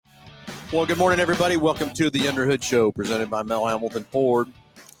Well, good morning, everybody. Welcome to the Underhood Show, presented by Mel Hambelton Ford.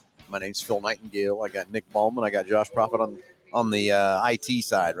 My name's Phil Nightingale. I got Nick Ballman. I got Josh Profit on the IT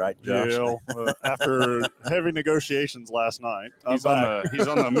side, right, Josh? Yeah. After heavy negotiations last night, he's on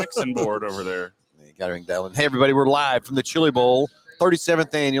the mixing board over there. You got to ring that one. Hey, everybody, we're live from the Chli Bowl,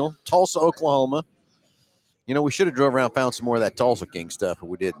 37th annual, Tulsa, Oklahoma. You know, we should have drove around and found some more of that Tulsa King stuff, but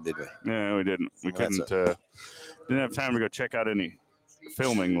we didn't, did we? Yeah, we didn't. We didn't have time to go check out any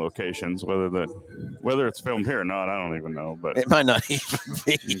filming locations. Whether it's filmed here or not, I don't even know. But it might not even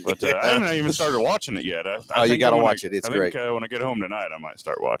be. But I haven't even started watching it yet. I you got to watch it. It's great. I think when I get home tonight, I might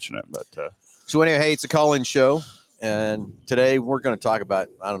start watching it. But so anyway, hey, it's a call-in show, and today we're going to talk about.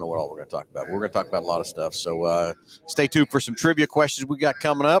 I don't know what all we're going to talk about. We're going to talk about a lot of stuff. So stay tuned for some trivia questions we got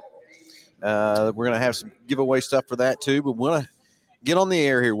coming up. We're going to have some giveaway stuff for that too, but we want to get on the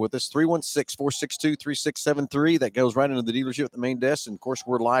air here with us, 316-462-3673. That goes right into the dealership at the main desk. And, of course,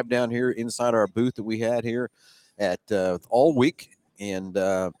 we're live down here inside our booth that we had here at all week. And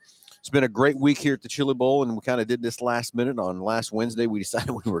it's been a great week here at the Chli Bowl, and we kind of did this last minute. On last Wednesday, we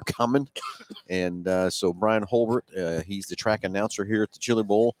decided we were coming. And so Brian Holbert, he's the track announcer here at the Chli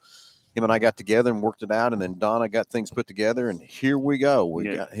Bowl. Him and I got together and worked it out, and then Donna got things put together, and here we go. We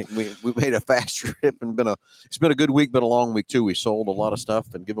made a fast trip, and it's been a good week, but a long week too. We sold a lot of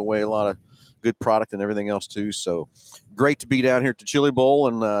stuff and give away a lot of good product and everything else too. So great to be down here at the Chli Bowl,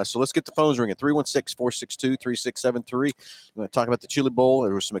 and so let's get the phones ringing. 316-462-3673. We're going to talk about the Chli Bowl.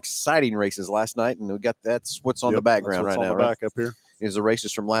 There were some exciting races last night, and that's what's on the background right now. Back up here is the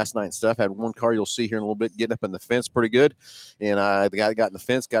races from last night and stuff. Had one car you'll see here in a little bit getting up in the fence pretty good. And the guy that got in the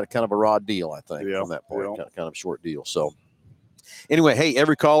fence got a kind of a raw deal, I think, from that point. Kind of a short deal. So anyway, hey,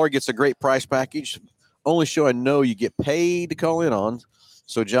 every caller gets a great price package. Only show I know you get paid to call in on.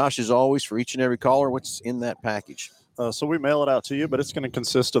 So Josh, as always, for each and every caller, what's in that package? So we mail it out to you, but it's going to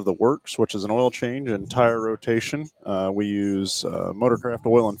consist of the works, which is an oil change and tire rotation. We use Motorcraft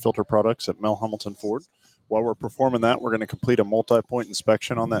oil and filter products at Mel Hambelton Ford. While we're performing that, we're going to complete a multi-point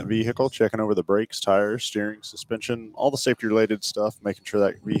inspection on that vehicle, checking over the brakes, tires, steering, suspension, all the safety-related stuff, making sure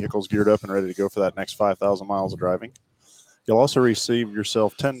that vehicle's geared up and ready to go for that next 5,000 miles of driving. You'll also receive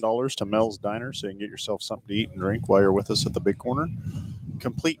yourself $10 to Mel's Diner, so you can get yourself something to eat and drink while you're with us at the big corner.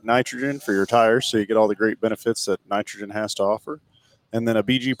 Complete nitrogen for your tires, so you get all the great benefits that nitrogen has to offer. And then a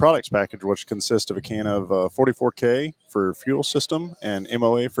BG products package, which consists of a can of 44K for fuel system and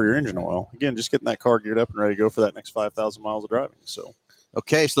MOA for your engine oil. Again, just getting that car geared up and ready to go for that next 5,000 miles of driving. So,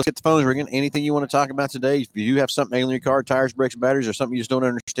 okay, so let's get the phones ringing. Anything you want to talk about today? If you have something ailing your car, tires, brakes, batteries, or something you just don't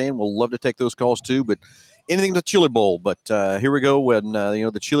understand, we'll love to take those calls too. But anything to Chli Bowl. But here we go. When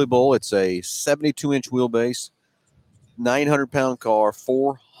the Chli Bowl, it's a 72-inch wheelbase, 900-pound car,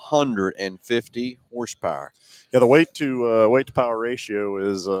 450 horsepower. Yeah, the weight to power ratio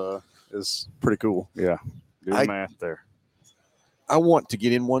is pretty cool. Yeah, do the math there. I want to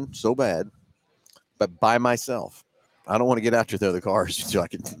get in one so bad, but by myself. I don't want to get out to the other cars so I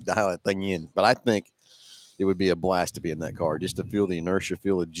can dial that thing in. But I think it would be a blast to be in that car, just to feel the inertia,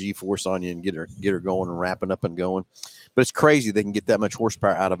 feel the G-force on you, and get her going and wrapping up and going. But it's crazy they can get that much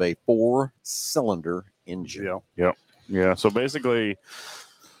horsepower out of a 4-cylinder engine. Yeah. So basically,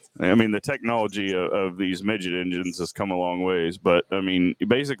 I mean, the technology of these midget engines has come a long ways, but I mean,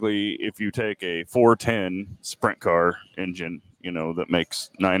 basically, if you take a 410 sprint car engine, that makes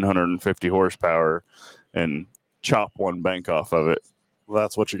 950 horsepower and chop one bank off of it, well,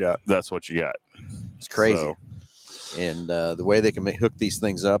 that's what you got. It's crazy. So, and the way they can hook these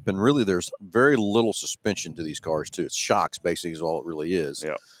things up, and really there's very little suspension to these cars too. It's shocks basically is all it really is.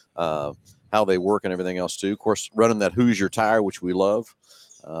 Yeah. How they work and everything else too. Of course, running that Hoosier tire, which we love.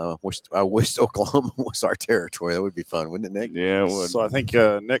 I wish Oklahoma was our territory. That would be fun, wouldn't it, Nick? Yeah, it would. So I think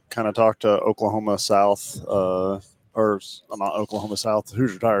Nick kind of talked to Oklahoma South, or not Oklahoma South,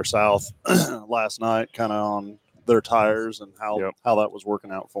 Hoosier Tire South last night, kind of on their tires and how that was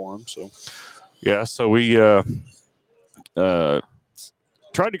working out for them. So, yeah, so we tried to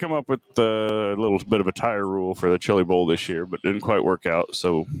come up with a little bit of a tire rule for the Chli Bowl this year, but didn't quite work out.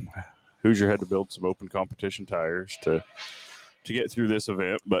 So Hoosier had to build some open competition tires to get through this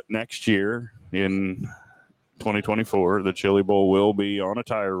event. But next year in 2024, the Chli Bowl will be on a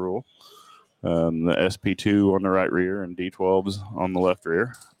tire rule. The SP2 on the right rear and D12s on the left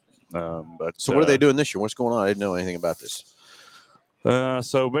rear. So what are they doing this year? What's going on? I didn't know anything about this.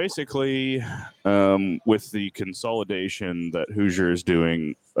 So basically, with the consolidation that Hoosier is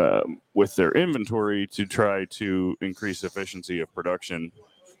doing with their inventory to try to increase efficiency of production,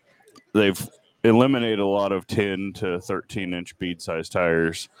 they've eliminated a lot of 10 to 13-inch bead size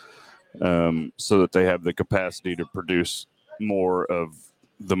tires so that they have the capacity to produce more of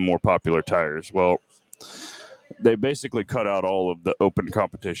the more popular tires. Well, they basically cut out all of the open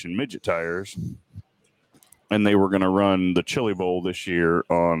competition midget tires, and they were going to run the Chili Bowl this year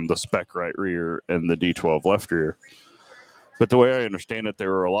on the spec right rear and the D12 left rear. But the way I understand it,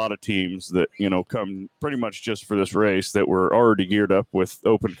 there were a lot of teams that, come pretty much just for this race that were already geared up with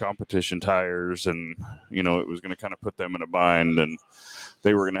open competition tires, and, it was going to kind of put them in a bind, and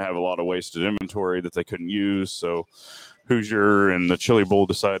they were going to have a lot of wasted inventory that they couldn't use. So Hoosier and the Chili Bowl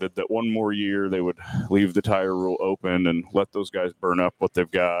decided that one more year they would leave the tire rule open and let those guys burn up what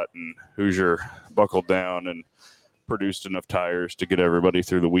they've got. And Hoosier buckled down and produced enough tires to get everybody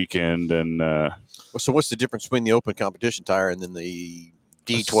through the weekend. And so what's the difference between the open competition tire and then the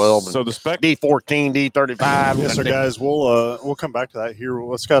D12 so the spec D14, D35? Yes, sir, guys. We'll come back to that here.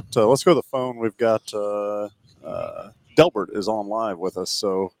 Let's go to the phone. We've got Delbert is on live with us.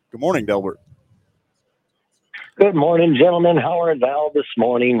 So good morning, Delbert. Good morning, gentlemen. How are thou this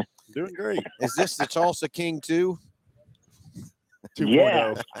morning? Doing great. Is this the Tulsa King too?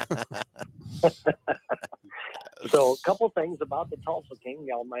 2.0. Yeah. So a couple things about the Tulsa King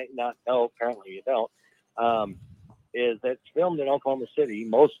y'all might not know. Apparently you don't. Is it's filmed in Oklahoma City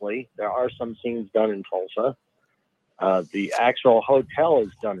mostly. There are some scenes done in Tulsa. The actual hotel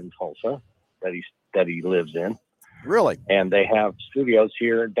is done in Tulsa that he lives in. Really? And they have studios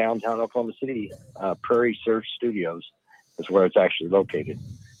here in downtown Oklahoma City. Prairie Surf Studios is where it's actually located,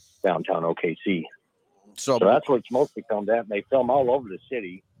 downtown OKC. So that's where it's mostly filmed at. And they film all over the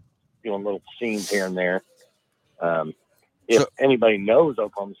city, doing little scenes here and there. If anybody knows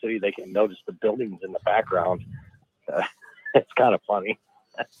Oklahoma City, they can notice the buildings in the background. It's kind of funny.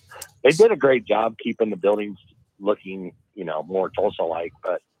 They did a great job keeping the buildings looking, more Tulsa-like,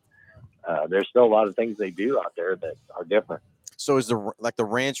 but there's still a lot of things they do out there that are different. So is the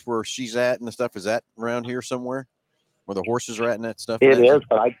ranch where she's at and the stuff, is that around here somewhere where the horses are at and that stuff? It is,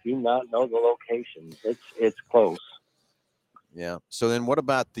 but I do not know the location. It's close. Yeah. So then what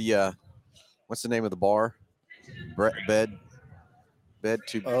about the, what's the name of the bar? Bed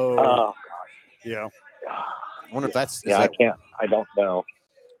to. Oh, gosh. Yeah. I wonder if that's. Yeah, I don't know.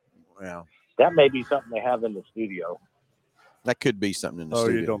 Wow. That may be something they have in the studio. That could be something in the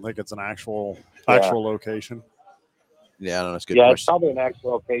studio. You don't think it's an actual location? Yeah, I don't know. It's a good Yeah, question. It's probably an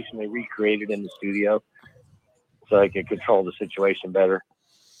actual location they recreated in the studio so they could control the situation better.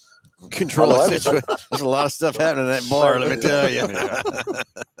 Control the situation. There's a lot of stuff happening in that bar, let me tell you.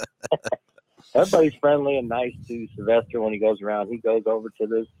 Everybody's friendly and nice to Sylvester when he goes around. He goes over to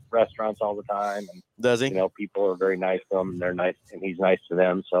the restaurants all the time. And, does he? People are very nice to him, and they're nice, and he's nice to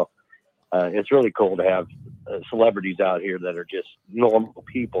them. So it's really cool to have celebrities out here that are just normal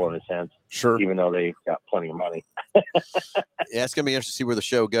people in a sense. Sure. Even though they've got plenty of money. Yeah, it's going to be interesting to see where the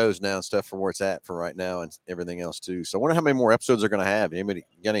show goes now and stuff for where it's at for right now and everything else too. So I wonder how many more episodes they're going to have. Anybody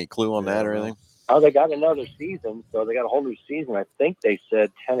got any clue on that or anything? Oh, they got another season. So they got a whole new season. I think they said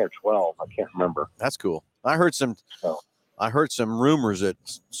 10 or 12. I can't remember. That's cool. I heard some rumors that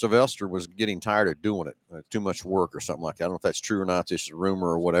Sylvester was getting tired of doing it. Too much work or something like that. I don't know if that's true or not. It's just a rumor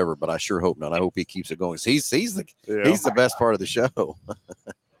or whatever, but I sure hope not. I hope he keeps it going. He's the best part of the show.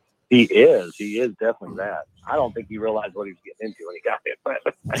 He is definitely that. I don't think he realized what he was getting into when he got it,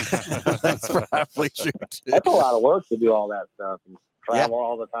 but that's probably true too. That's a lot of work to do all that stuff and travel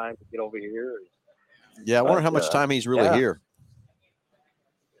all the time to get over here. Yeah, I wonder how much time he's really here.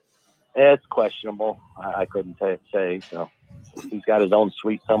 It's questionable. I couldn't say. So he's got his own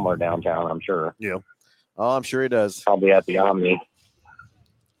suite somewhere downtown, I'm sure. Yeah. Oh, I'm sure he does. Probably at the Omni.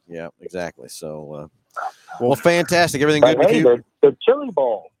 Yeah, exactly. So, well, fantastic. Everything good with you? The Chili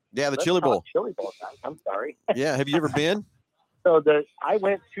Bowl. Yeah, the Chili Bowl. Chili Bowl, guys. I'm sorry. Yeah, have you ever been? So I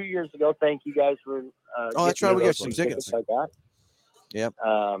went 2 years ago. Thank you guys for. Oh, that's right. We got some tickets. I got. Yep.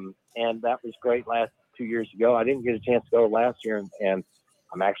 And that was great last 2 years ago. I didn't get a chance to go last year, and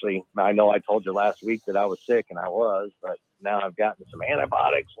I know I told you last week that I was sick, and I was, but now I've gotten some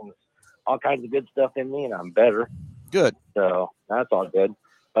antibiotics and all kinds of good stuff in me, and I'm better. Good. So that's all good.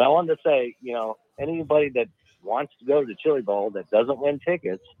 But I wanted to say, anybody that wants to go to the Chili Bowl that doesn't win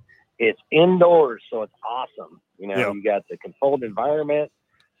tickets, it's indoors, so it's awesome. You got the controlled environment.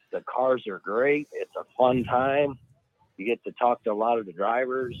 The cars are great. It's a fun time. You get to talk to a lot of the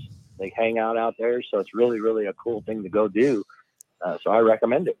drivers. They hang out there, so it's really, really a cool thing to go do. So I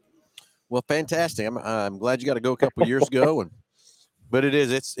recommend it. Well, fantastic. I'm glad you got to go a couple of years ago, but it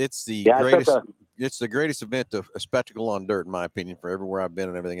is it's the greatest. It's the greatest event of a spectacle on dirt, in my opinion, for everywhere I've been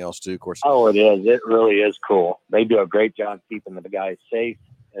and everything else too. Of course. Oh, it is. It really is cool. They do a great job keeping the guys safe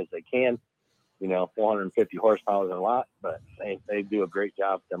as they can. 450 horsepower is a lot, but they do a great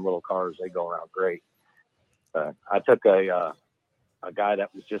job with them little cars. They go around great. I took a a guy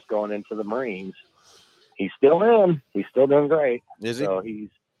that was just going into the Marines. He's still in. He's still doing great. Is he? So he's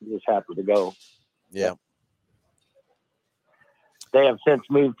happy to go. Yeah. They have since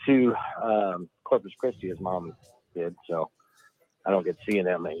moved to Corpus Christi, his mom did. So I don't get seeing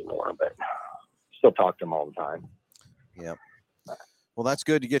them anymore, but still talk to them all the time. Yeah. Well, that's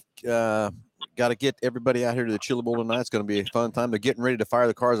good to get. Got to get everybody out here to the Chili Bowl tonight. It's going to be a fun time. They're getting ready to fire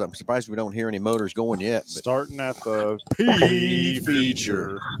the cars. I'm surprised we don't hear any motors going yet. But. Starting at the P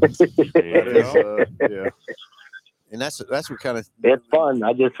feature. Yeah. And that's what kind of. It's fun.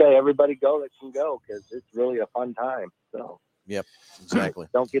 I just say everybody go that can go because it's really a fun time. So. Yep. Exactly.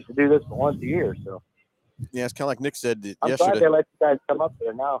 Don't get to do this once a year, so. Yeah, it's kind of like Nick said I'm yesterday. glad they let you guys come up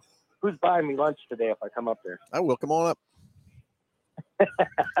there. Now, who's buying me lunch today if I come up there? I will. Come on up.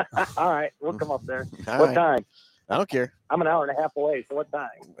 All right, we'll come up there. All what right. time? I don't care. I'm an hour and a half away, so what time?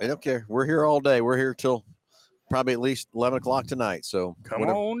 I don't care. We're here all day. We're here till probably at least 11 o'clock tonight. So come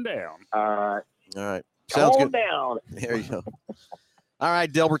on down. All right. All right. Sounds good. Down. There you go. All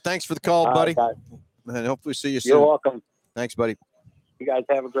right, Delbert. Thanks for the call, buddy. Right, and hopefully see you soon. You're welcome. Thanks, buddy. You guys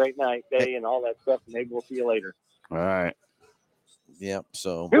have a great night, day, and all that stuff. Maybe we'll see you later. All right. Yep.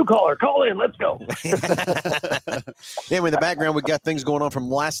 So new caller, call in. Let's go. Anyway, in the background, we got things going on from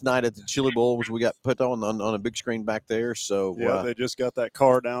last night at the Chili Bowl, which we got put on a big screen back there. So yeah, they just got that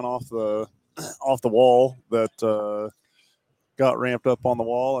car down off the wall that got ramped up on the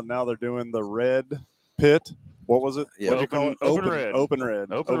wall, and now they're doing the red pit. What was it? Yeah, open red. Open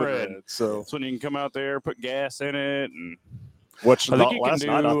red. So that's when you can come out there, put gas in it, and. Which last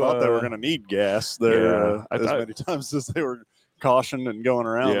night I thought they were going to need gas there as many times as they were cautioned and going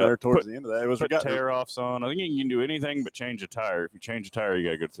around there towards the end of that. It was tear-offs on. I think you can do anything but change a tire. If you change a tire, you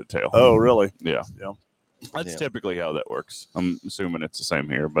got to go to the tail. Oh, really? Yeah. That's typically how that works. I'm assuming it's the same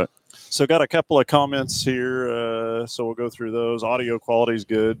here, but so got a couple of comments here. So we'll go through those. Audio quality is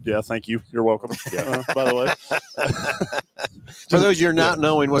good. Yeah, thank you. You're welcome. By the way, for those you're not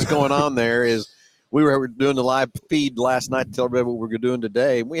knowing what's going on, there is. We were doing the live feed last night to tell everybody what we're doing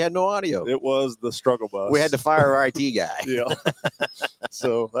today, and we had no audio. It was the struggle bus. We had to fire our IT guy. Yeah.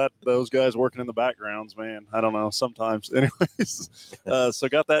 So those guys working in the backgrounds, man, I don't know. Sometimes, anyways. So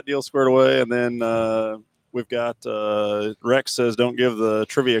got that deal squared away, and then we've got Rex says, "Don't give the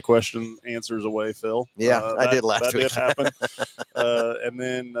trivia question answers away, Phil." Yeah, I did last week. That did happen. And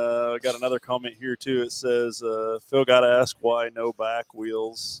then got another comment here too. It says, "Phil got to ask why no back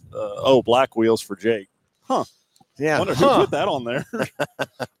wheels. Black wheels for Jake." Huh? Yeah. I wonder who put that on there.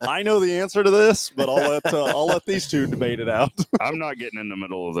 I know the answer to this, but I'll let these two debate it out. I'm not getting in the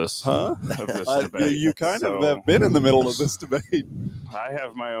middle of this. Huh? Of this debate. You kind of have been in the middle of this debate. I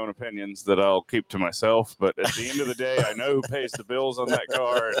have my own opinions that I'll keep to myself, but at the end of the day, I know who pays the bills on that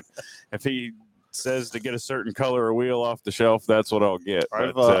car. And if he says to get a certain color or wheel off the shelf, that's what I'll get.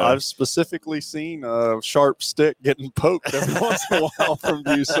 I've specifically seen a sharp stick getting poked every once in a while from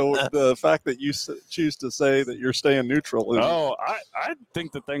you. So the fact that you choose to say that you're staying neutral. I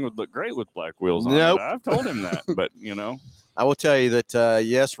think the thing would look great with black wheels on nope. it. I've told him that, but I will tell you that,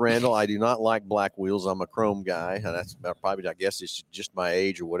 yes, Randall, I do not like black wheels. I'm a chrome guy, and that's probably, I guess it's just my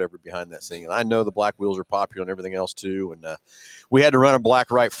age or whatever behind that thing. And I know the black wheels are popular and everything else too. And we had to run a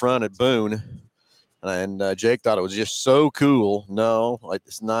black right front at Boone. And Jake thought it was just so cool. No,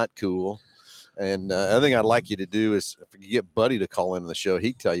 it's not cool. And the other thing I'd like you to do is if you get Buddy to call into the show,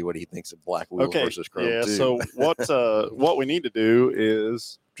 he'd tell you what he thinks of black wheels versus chrome. Yeah, too. So what we need to do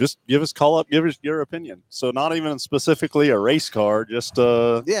is just give us your opinion. So not even specifically a race car, just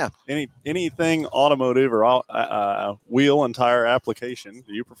anything automotive or wheel and tire application.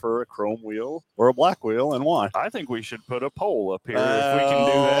 Do you prefer a chrome wheel or a black wheel, and why? I think we should put a poll up here if we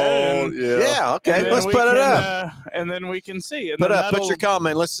can do that. Okay, let's put it up, and then we can see. And put your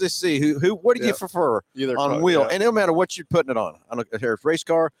comment. Let's just see what do you prefer on wheel, and no matter what you're putting it on a race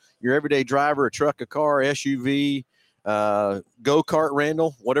car, your everyday driver, a truck, a car, SUV. Go-kart,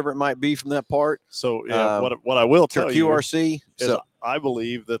 Randall, whatever it might be from that part. So what I will tell you QRC is I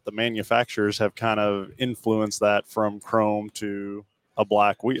believe that the manufacturers have kind of influenced that from chrome to a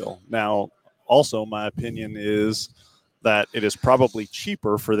black wheel. Now, also my opinion is that it is probably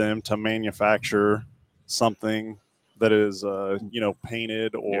cheaper for them to manufacture something that is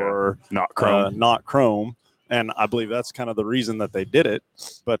painted or not chrome. And I believe that's kind of the reason that they did it.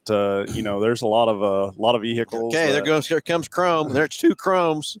 But there's a lot of vehicles. Okay, here comes chrome. There's two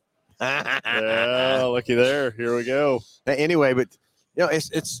chromes. Yeah, looky there. Here we go. Anyway, but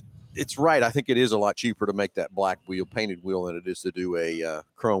it's right. I think it is a lot cheaper to make that black wheel, painted wheel, than it is to do a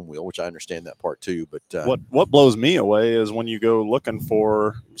chrome wheel, which I understand that part too. But what blows me away is when you go looking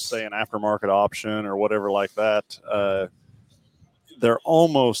for, say, an aftermarket option or whatever like that. they're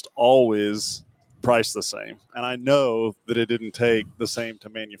almost always priced the same. And I know that it didn't take the same to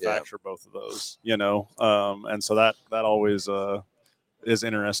manufacture both of those, and so that always is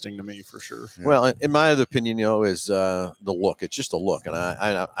interesting to me for sure. Yeah. Well, in my other opinion, is the look. It's just a look, and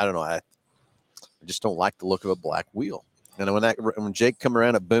I don't know. I just don't like the look of a black wheel. And when Jake come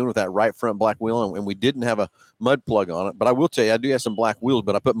around at Boone with that right front black wheel, and we didn't have a mud plug on it, but I will tell you, I do have some black wheels,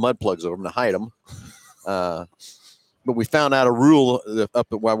 but I put mud plugs over them to hide them. But we found out a rule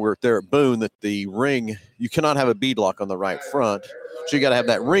while we were there at Boone that the ring, you cannot have a bead lock on the right front, so you got to have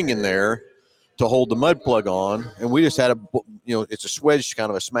that ring in there to hold the mud plug on. And we just had it's a swedge, kind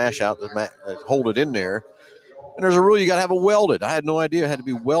of a smash out that hold it in there. And there's a rule you got to have it welded. I had no idea it had to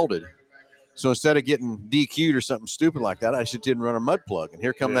be welded. So instead of getting DQ'd or something stupid like that, I just didn't run a mud plug. And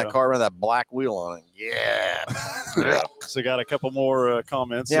here come that car with that black wheel on it. Yeah. So got a couple more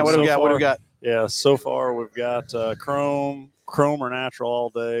comments. Yeah, what do we got? Yeah, so far we've got chrome or natural all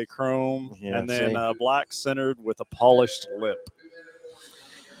day, chrome, and then black centered with a polished lip.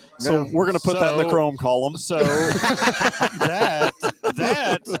 So we're going to put that in the chrome column. So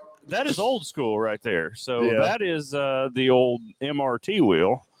that is old school right there. So that is the old MRT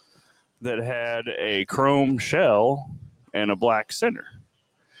wheel that had a chrome shell and a black center.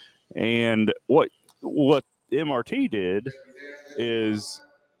 And what MRT did is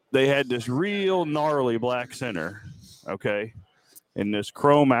they had this real gnarly black center, okay, and this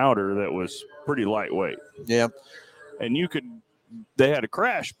chrome outer that was pretty lightweight. Yeah. And they had a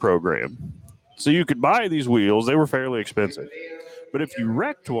crash program. So you could buy these wheels. They were fairly expensive. But if you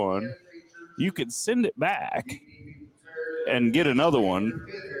wrecked one, you could send it back and get another one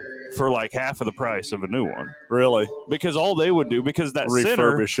for like half of the price of a new one. Really? Because all they would do, because that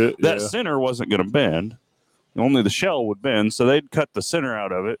center wasn't going to bend. Only the shell would bend. So they'd cut the center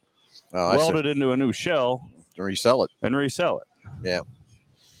out of it, weld it into a new shell, and resell it. Yeah.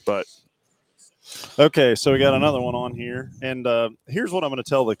 But okay, so we got another one on here. And here's what I'm going to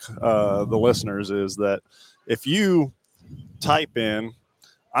tell the listeners is that if you type in,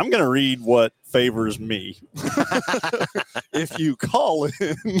 I'm going to read what favors me. If you call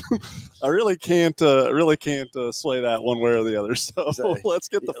in, I really can't sway that one way or the other. So let's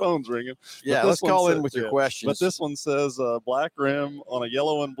get the phones ringing. Yeah, let's call in with your questions. But this one says black rim on a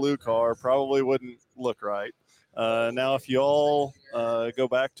yellow and blue car probably wouldn't look right. Now, if you all go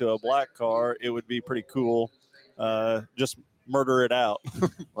back to a black car, it would be pretty cool. Just murder it out.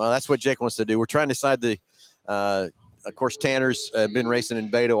 Well, that's what Jake wants to do. We're trying to decide of course, Tanner's been racing in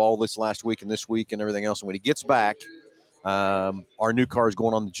Beto all this last week and this week and everything else. And when he gets back, our new car is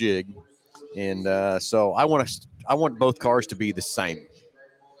going on the jig. And so I want both cars to be the same.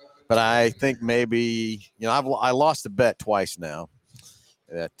 But I think maybe, I lost the bet twice now.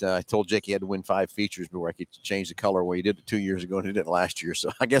 That I told Jake he had to win 5 features before I could change the color. Well, he did it 2 years ago and he did it last year. So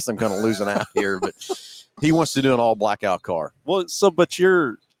I guess I'm kind of losing out here. But he wants to do an all blackout car. Well, but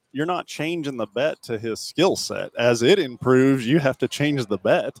you're not changing the bet to his skill set. As it improves, you have to change the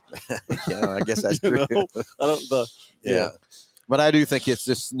bet. Yeah, I guess that's true. Yeah. But I do think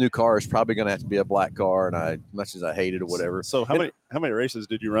this new car is probably going to have to be a black car, and much as I hate it or whatever. So how many races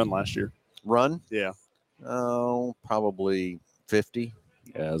did you run last year? Run? Yeah. Oh, probably 50.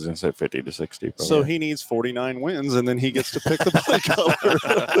 Yeah, I was going to say 50 to 60. Probably. So he needs 49 wins, and then he gets to pick the bike color.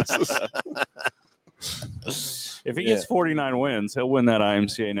 If he gets 49 wins, he'll win that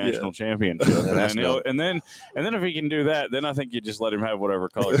IMCA national championship. And then if he can do that, then I think you just let him have whatever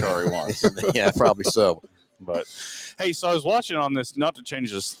color car he wants. Yeah, probably so. But hey, so I was watching on this, not to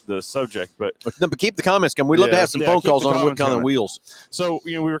change the subject, but keep the comments coming. We'd love to have some phone calls on wood color wheels. So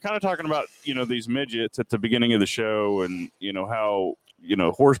we were kind of talking about these midgets at the beginning of the show, and how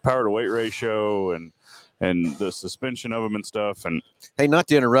horsepower to weight ratio and the suspension of them and stuff. And hey, not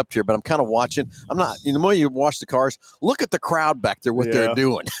to interrupt here, but I'm kind of watching. I'm not. The more you watch the cars, look at the crowd back there. What they're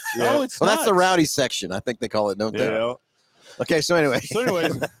doing. Yeah. That's the rowdy section. I think they call it, don't they? Yeah. Okay. So anyway.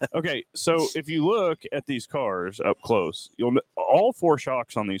 Okay. So if you look at these cars up close, all 4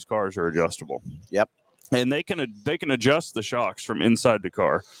 shocks on these cars are adjustable. Yep. And they can adjust the shocks from inside the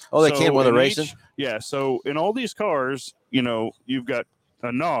car. Oh, they can when they're racing? Yeah. So in all these cars, you've got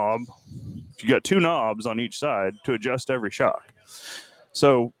a knob. You got 2 knobs on each side to adjust every shock.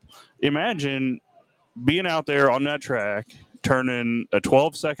 So imagine being out there on that track, turning a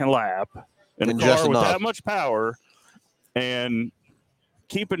 12-second lap in a car with that much power and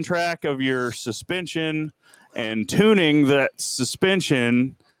keeping track of your suspension and tuning that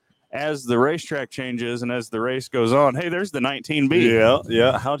suspension as the racetrack changes and as the race goes on, hey, there's the 19B.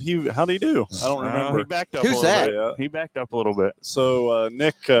 Yeah. How'd he do? I don't remember. He backed up Who's a little that? bit. Yeah. He backed up a little bit. So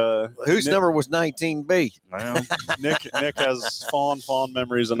Nick, Whose Nick, number was 19B? Well, Nick has fond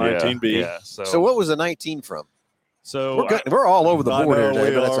memories of 19B. Yeah. So what was the 19 from? So We're all over the I board know, here today.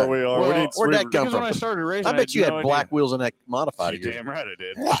 we but that's are. a- We are. Well, Where'd that come because when from? I started racing, I bet you had no black idea. wheels in that modified. You're damn right I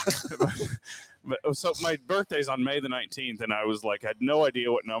did. But so my birthday's on May the 19th, and I was like, I had no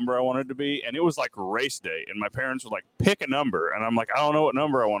idea what number I wanted to be, and it was like race day, and my parents were like, pick a number, and I'm like, I don't know what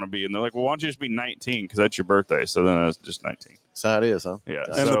number I want to be, and they're like, well, why don't you just be 19 because that's your birthday? So then I was just 19. That's how it is, huh? Yeah.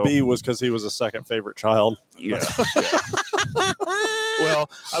 And the B was because he was a second favorite child. Yeah. Well,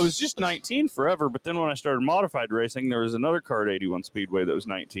 I was just 19 forever, but then when I started modified racing, there was another car at 81 Speedway that was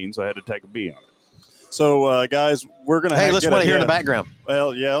 19, so I had to take a B on it. So, guys, we're going to Let's want to hear in the background.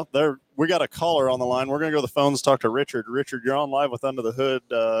 Well, yeah, we got a caller on the line. We're going to go to the phones, talk to Richard. Richard, you're on live with Under the Hood.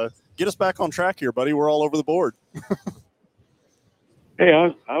 Get us back on track here, buddy. We're all over the board. Hey,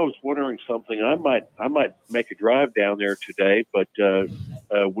 I was wondering something. I might make a drive down there today, but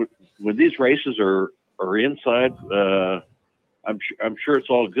when these races are inside, I'm sure it's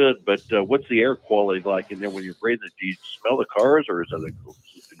all good. But what's the air quality like in there when you're breathing? Do you smell the cars, or is it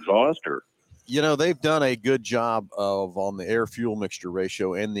exhaust? Or They've done a good job on the air fuel mixture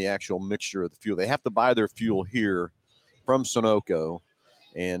ratio and the actual mixture of the fuel. They have to buy their fuel here from Sunoco,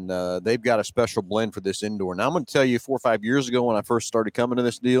 and they've got a special blend for this indoor. Now, I'm going to tell you, 4 or 5 years ago when I first started coming to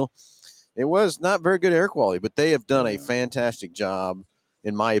this deal, it was not very good air quality, but they have done a fantastic job,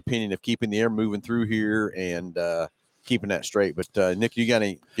 in my opinion, of keeping the air moving through here and keeping that straight. But Nick, you got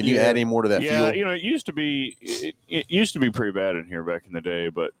any? Can you add any more to that fuel? Yeah, it used to be pretty bad in here back in the day,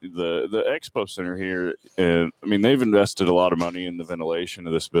 but the expo center here, they've invested a lot of money in the ventilation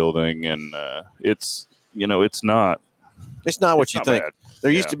of this building, and it's not what you think. bad. There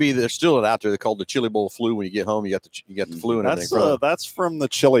used to be, there's still out there called the Chili Bowl flu. When you get home, you got the flu and everything. That's from the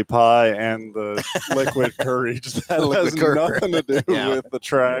chili pie and the liquid courage. That has nothing to do with the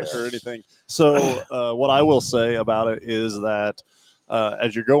track or anything. So what I will say about it is that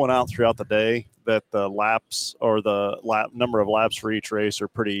as you're going out throughout the day, that the laps or the number of laps for each race are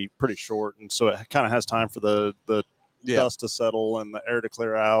pretty short, and so it kind of has time for the dust to settle and the air to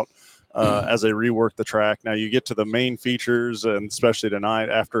clear out. As they rework the track. Now you get to the main features, and especially tonight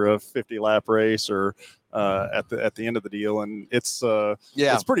after a 50-lap race or at the end of the deal, and it's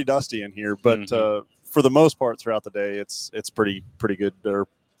pretty dusty in here. But for the most part throughout the day, it's pretty good or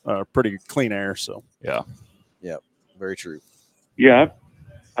pretty clean air. So yeah, very true. Yeah,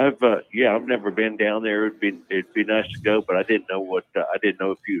 I've never been down there. It'd be nice to go, but I didn't know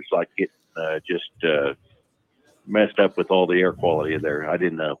if he was like getting just messed up with all the air quality in there. I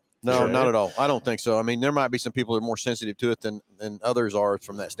didn't know. No, not at all. I don't think so. I mean, there might be some people that are more sensitive to it than others are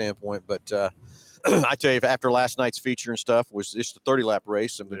from that standpoint. But I tell you, after last night's feature and stuff was just a 30-lap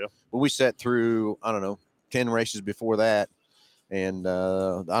race. And when we sat through, 10 races before that. And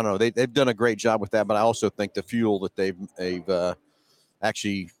I don't know, they've done a great job with that. But I also think the fuel that they've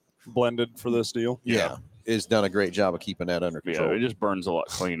actually blended for this deal, has done a great job of keeping that under control. Yeah, it just burns a lot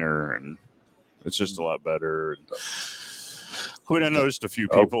cleaner, and it's just a lot better. I noticed a few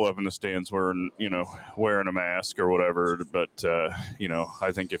people up in the stands wearing a mask or whatever, but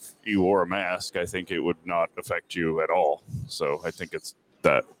I think if you wore a mask, I think it would not affect you at all. So I think it's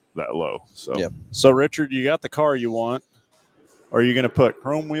that low. So So Richard, you got the car you want. Are you going to put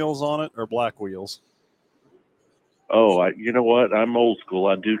chrome wheels on it or black wheels? Oh, you know what? I'm old school.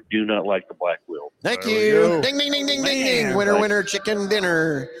 I do not like the black wheel. Thank you. Ding, ding, ding, ding, ding, ding. Winner, chicken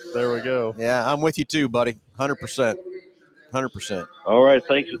dinner. There we go. Yeah, I'm with you too, buddy. 100%. 100%. All right.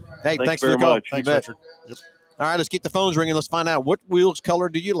 Thanks. Hey, thanks for very the call. much. Thanks, Richard. Yep. All right, let's get the phones ringing. Let's find out, what wheels color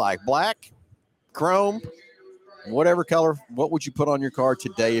do you like? Black, chrome, whatever color. What would you put on your car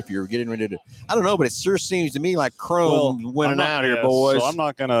today if you're getting ready to? I don't know, but it sure seems to me like chrome winning out here, boys. So I'm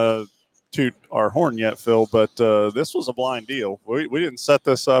not going to toot our horn yet, Phil, but this was a blind deal. We didn't set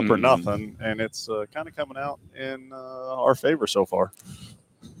this up or nothing, and it's kind of coming out in our favor so far.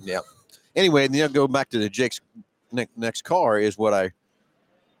 Yeah. Anyway, go back to the Jake's next car is what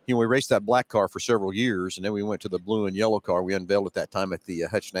we raced that black car for several years, and then we went to the blue and yellow car we unveiled at that time at the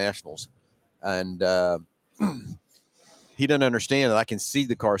Hutch Nationals, and he doesn't understand that I can see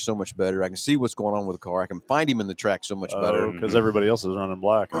the car so much better. I can see what's going on with the car. I can find him in the track so much better because everybody else is running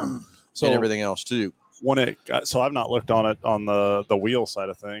black. So and everything else too. So I've not looked on it on the wheel side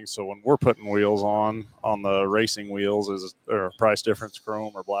of things. So when we're putting wheels on the racing wheels, is there a price difference,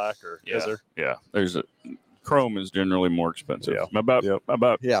 chrome or black, or is there? Yeah, there's chrome is generally more expensive. Yeah. About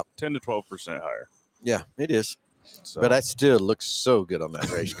 10 to 12% higher. Yeah, it is. So. But that still looks so good on that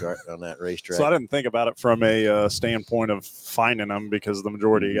race car, on that racetrack. So I didn't think about it from a standpoint of finding them, because the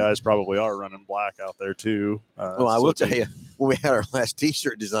majority of guys probably are running black out there too. Well, I will tell you, when we had our last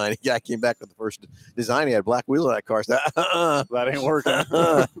T-shirt design, the guy came back with the first design. He had black wheels on that car. So that ain't working.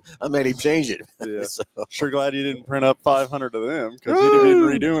 I made him change it. Yeah. So, sure glad you didn't print up 500 of them, because you'd have been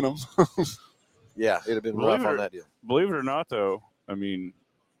redoing them. yeah, it'd have been rough on that deal. Believe it or not, though, I mean,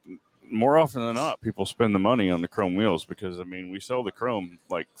 more often than not, people spend the money on the chrome wheels because, I mean, we sell the chrome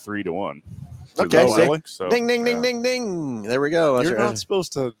like 3 to 1. Okay, so, ding, ding, ding, ding, ding. There we go. You're not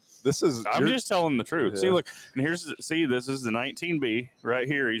supposed to. I'm just telling the truth. Yeah. See, look, and this is the 19B right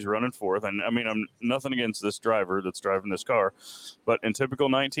here. He's running fourth. And I mean, I'm nothing against this driver that's driving this car, but in typical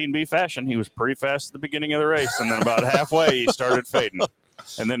 19B fashion, he was pretty fast at the beginning of the race. And then about halfway, he started fading.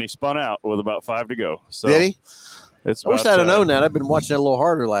 And then he spun out with about 5 to go. So did he? I wish I'd have known that. I've been watching that a little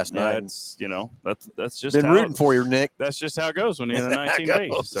harder last night. It's, that's just been rooting for you, Nick. That's just how it goes when you're in the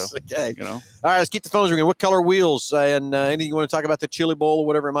 19B. So, okay. All right, let's keep the phones ringing. What color wheels? And anything you want to talk about the Chili Bowl or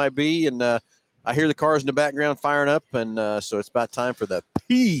whatever it might be? And I hear the cars in the background firing up, and so it's about time for the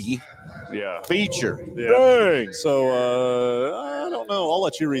P feature. Yeah. Dang. So I don't know. I'll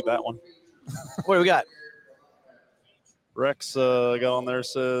let you read that one. What do we got? Rex got on there,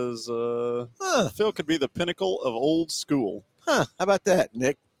 says Phil could be the pinnacle of old school. How about that,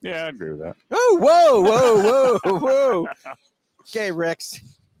 Nick? Yeah, I agree with that. Oh, whoa. Okay, Rex,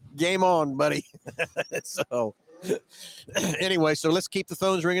 game on, buddy. So anyway, so let's keep the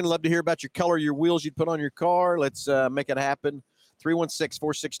phones ringing. Love to hear about your color, your wheels you'd put on your car. Let's make it happen.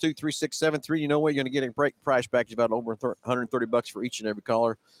 316-462-3673. You know what? You're going to get a price package about over $130 for each and every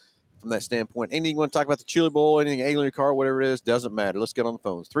caller. From that standpoint, anything you want to talk about the Chili Bowl, anything alien car, whatever it is, doesn't matter. Let's get on the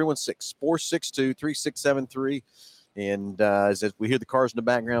phones. 316-462-3673. And as we hear the cars in the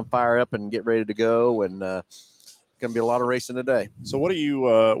background fire up and get ready to go, and going to be a lot of racing today. So what do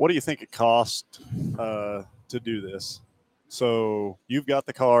you think it costs to do this? So you've got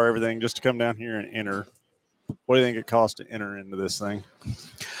the car, everything, just to come down here and enter. What do you think it costs to enter into this thing?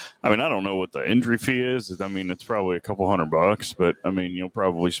 I mean, I don't know what the entry fee is. I mean, it's probably a couple $100, but I mean, you'll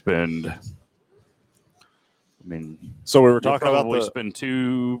probably spend. So we were talking about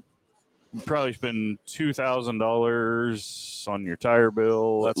probably spend $2,000 on your tire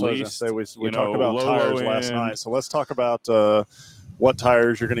bill. That's at what least. I was going to say. We talked about tires last night. So let's talk about what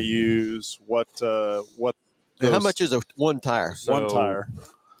tires you're going to use. How much is one tire? One tire.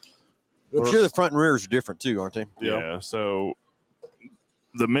 I'm sure the front and rears are different too, aren't they? Yeah. So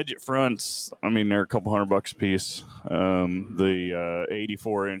the midget fronts, I mean, they're a couple $100 a piece. The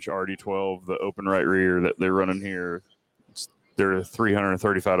 84-inch RD12, the open right rear that they're running here, they're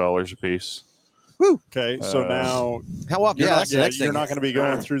 $335 a piece. Woo. Okay, so now how often? You're not going to be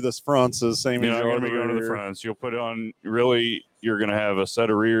going through this fronts the same. You're not going to be going to the fronts. You'll put on. Really, you're going to have a set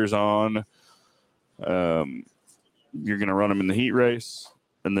of rears on. You're going to run them in the heat race,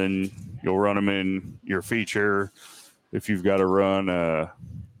 and then you'll run them in your feature. If you've got to run a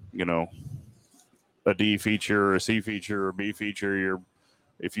D feature, or a C feature, or a B feature,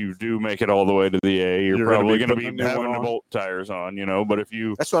 if you do make it all the way to the A, you're probably going to be having to bolt tires on, But if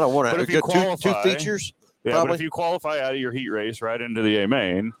you that's what I want. But if you qualify, two features, but if you qualify out of your heat race right into the A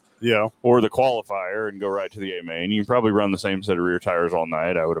main, or the qualifier and go right to the A main, you can probably run the same set of rear tires all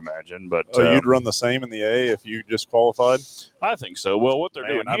night, I would imagine. But you'd run the same in the A if you just qualified? I think so. Well, what they're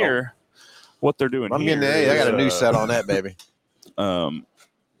doing here. I'm getting the A. I got a new set on that, baby.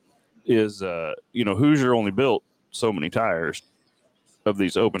 Hoosier only built so many tires of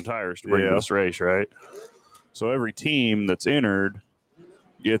these open tires to bring to this race, right? So every team that's entered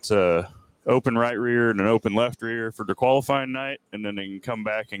gets a open right rear and an open left rear for the qualifying night, and then they can come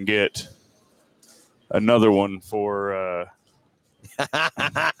back and get another one for.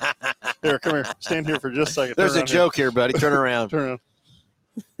 Here, come here. Stand here for just a second. There's a joke here, buddy. Turn around. Turn around.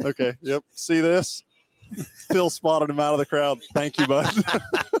 Okay. Yep. See this? Phil spotted him out of the crowd. Thank you, bud.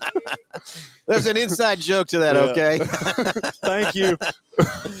 There's an inside joke to that, okay? Thank you.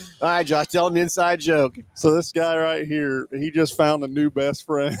 All right, Josh, tell him the inside joke. So this guy right here, he just found a new best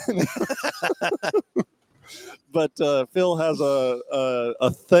friend. But Phil has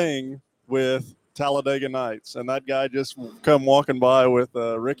a thing with Talladega Nights, and that guy just come walking by with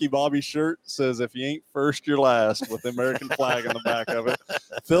a Ricky Bobby shirt, says if you ain't first you're last, with the American flag on the back of it.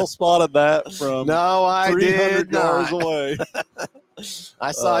 Phil spotted that from 300 yards away.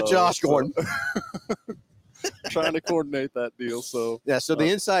 I saw Josh going trying to coordinate that deal. So the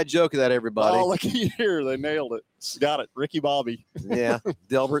inside joke of that, everybody. Oh, looky here, they nailed it. Got it, Ricky Bobby. Yeah,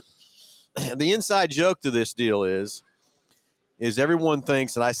 Delbert. The inside joke to this deal is is everyone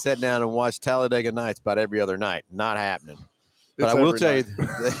thinks that I sat down and watched Talladega Nights about every other night. Not happening. But I will tell you,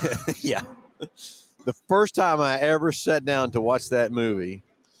 yeah, the first time I ever sat down to watch that movie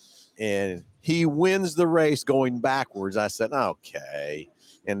and he wins the race going backwards, I said, okay.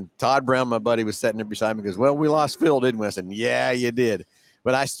 And Todd Brown, my buddy, was sitting there beside me, goes, well, we lost Phil, didn't we? I said, yeah, you did.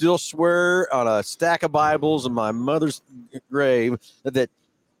 But I still swear on a stack of Bibles in my mother's grave that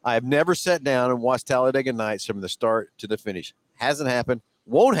I have never sat down and watched Talladega Nights from the start to the finish. Hasn't happened.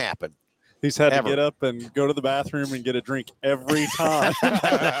 Won't happen. He's had to get up and go to the bathroom and get a drink every time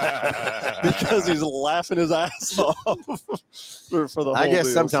because he's laughing his ass off for the whole I guess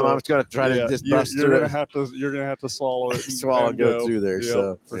deal. sometime I'm going to try to just bust you're through gonna have to you're gonna have to swallow it, and go through there. Yep,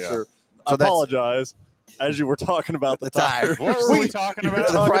 so for sure. I apologize. As you were talking about the tires, what were we talking about?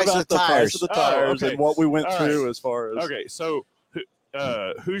 The price of the price of the tires okay. and what we went All through as far as. Okay, so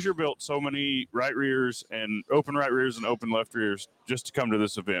Hoosier built so many right rears and open right rears and open left rears just to come to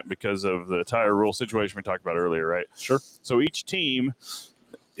this event because of the tire rule situation we talked about earlier, right? Sure. So each team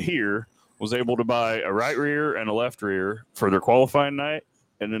here was able to buy a right rear and a left rear for their qualifying night,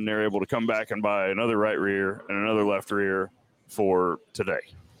 and then they're able to come back and buy another right rear and another left rear for today.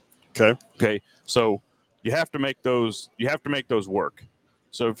 Okay. So you have to make those work.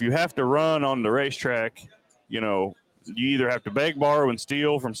 So if you have to run on the racetrack, you either have to beg, borrow, and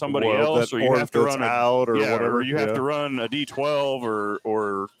steal from somebody else, or you have to run out or whatever. Or you have to run a D12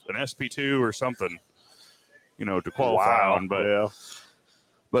 or an SP2 or something, to qualify on.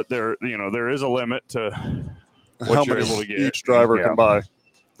 But there is a limit to what you're able to get. Each driver can buy.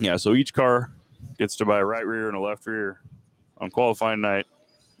 Yeah, so each car gets to buy a right rear and a left rear on qualifying night,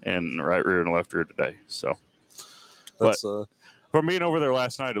 and a right rear and a left rear today. So, that's from being over there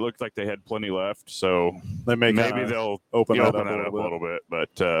last night, it looked like they had plenty left. So maybe they'll open that up a little bit.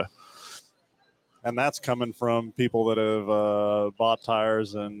 But and that's coming from people that have bought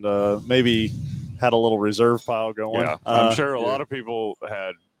tires and maybe had a little reserve pile going. Yeah, I'm sure a lot of people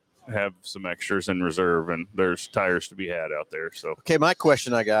have some extras in reserve, and there's tires to be had out there. So, okay, my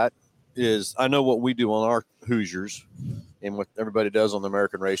question I got is, I know what we do on our Hoosiers and what everybody does on the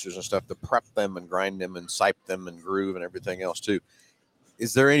American racers and stuff to prep them and grind them and sipe them and groove and everything else too.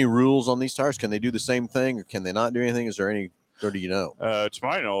 Is there any rules on these tires? Can they do the same thing, or can they not do anything? Is there any, or do you know? To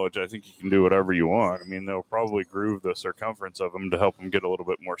my knowledge, I think you can do whatever you want. I mean, they'll probably groove the circumference of them to help them get a little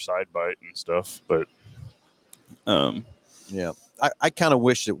bit more side bite and stuff. But yeah, I kind of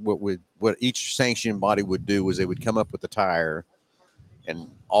wish that what each sanctioning body would do was they would come up with the tire, and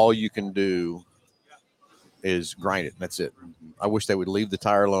all you can do is grind it. And that's it. I wish they would leave the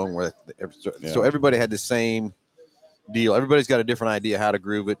tire alone. So everybody had the same deal. Everybody's got a different idea how to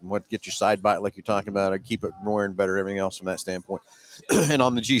groove it and what get your side bite, like you're talking about, and keep it roaring better, everything else from that standpoint. And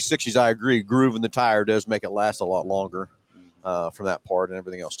on the G60s, I agree. Grooving the tire does make it last a lot longer from that part and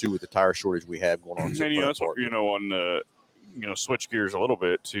everything else too, with the tire shortage we have going on. And that's what, on the, switch gears a little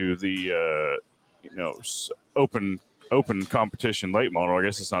bit to the, open competition late model. I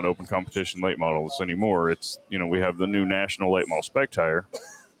guess it's not open competition late models anymore. It's, we have the new national late model spec tire,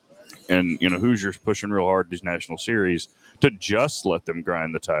 and, Hoosier's pushing real hard these national series to just let them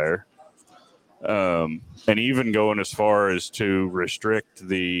grind the tire. And even going as far as to restrict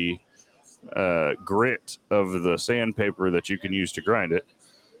the grit of the sandpaper that you can use to grind it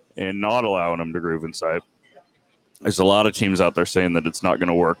and not allowing them to groove and sipe. There's a lot of teams out there saying that it's not going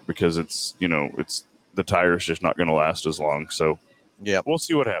to work because it's the tire is just not going to last as long. So yeah, we'll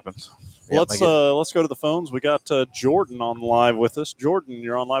see what happens. Let's go to the phones. We got Jordan on live with us. Jordan,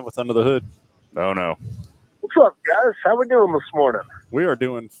 you're on live with Under the Hood. Oh no. What's up, guys? How we doing this morning? We are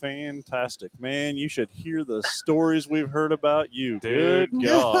doing fantastic, man. You should hear the stories we've heard about you. Good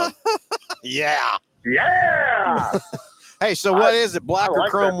God. Yeah. Hey, so what is it? Black or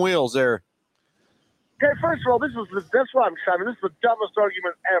chrome wheels there? Okay, first of all, that's why I'm excited. This is the dumbest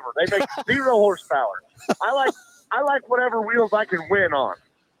argument ever. They make 0 horsepower. I like whatever wheels I can win on.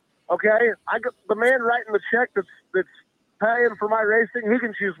 Okay, I got the man writing the check that's paying for my racing. He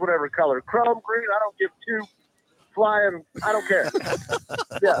can choose whatever color, chrome, green. I don't give two flying. I don't care.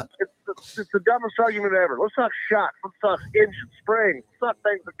 Yeah, it's the dumbest argument ever. Let's talk shots. Let's talk engine, springs. Let's talk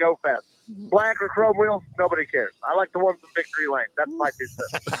things that go fast. Black or chrome wheels, nobody cares. I like the ones in victory lane. That's my 2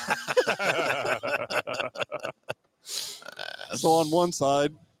 cents. So on one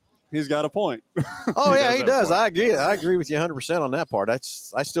side, he's got a point. Oh yeah, he does. I agree with you 100% on that part. I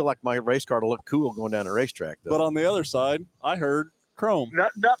still like my race car to look cool going down the racetrack, though. But on the other side, I heard chrome.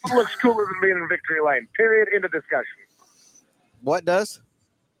 Nothing looks cooler than being in victory lane. Period. End of discussion. What does?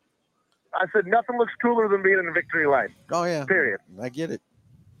 I said nothing looks cooler than being in victory lane. Oh yeah. Period. I get it.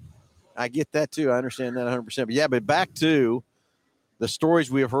 I get that too. I understand that 100%. But yeah, but back to the stories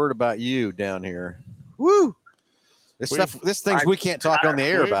we have heard about you down here. Woo! This things we can't talk on the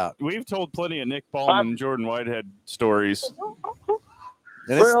air about. We've told plenty of Nick Ballman and Jordan Whitehead stories.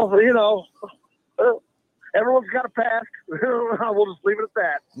 Well, you know, everyone's got a past. We'll just leave it at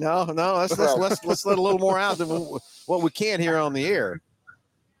that. No. Let's let a little more out than what we can hear on the air,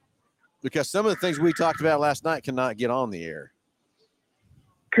 because some of the things we talked about last night cannot get on the air.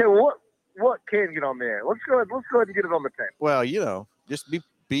 Okay, what can get on the air? Let's go ahead and get it on the tape. Well, you know, just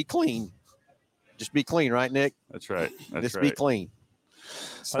be clean. Just be clean, right, Nick? That's right. Be clean.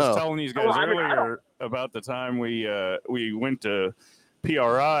 So, I was telling these guys earlier about the time we went to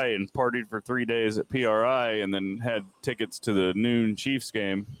PRI and partied for 3 days at PRI, and then had tickets to the noon Chiefs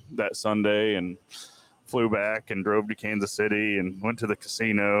game that Sunday, and flew back and drove to Kansas City and went to the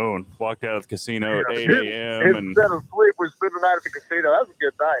casino and walked out of the casino at 8 a.m. Instead of sleep, we spent the night at the casino. That was a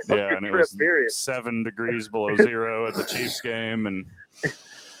good night. That was a good and trip, it was 7 degrees below zero at the Chiefs game, and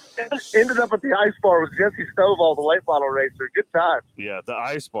ended up at the ice bar with Jesse Stovall, the late model racer. Good time. Yeah, the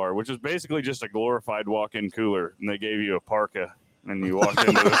ice bar, which is basically just a glorified walk-in cooler, and they gave you a parka, and you walked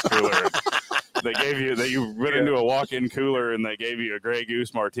into this cooler. You went into a walk-in cooler, and they gave you a Grey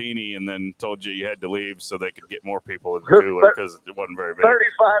Goose martini, and then told you had to leave so they could get more people in the cooler because it wasn't very big.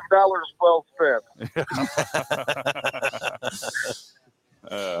 $35 well spent.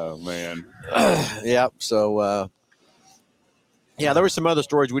 Oh man. Yeah. So. Yeah, there were some other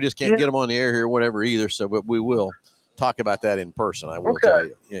stories. We just can't get them on the air here, whatever, either. So, but we will talk about that in person. I will tell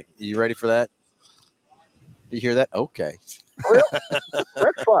you. Yeah, you ready for that? You hear that? Okay. Well,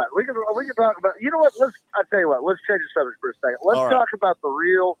 that's fine. We can talk about. You know what? I tell you what. Let's change the subject for a second. Let's talk about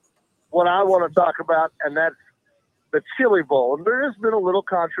what I want to talk about, and that's the Chili Bowl. And there has been a little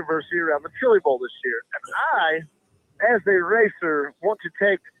controversy around the Chili Bowl this year, and I, as a racer, want to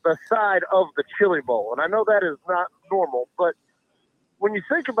take the side of the Chili Bowl. And I know that is not normal, but when you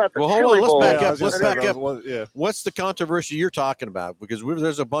think about the Chili Bowl, let's back up. What's the controversy you're talking about? Because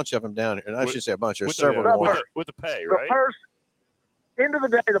there's a bunch of them down here, and I should say a bunch. There's several more. With the pay, right? End of the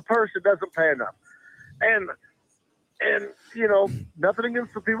day, the person doesn't pay enough, and you know, nothing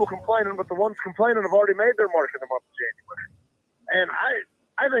against the people complaining, but the ones complaining have already made their mark in the month of January. And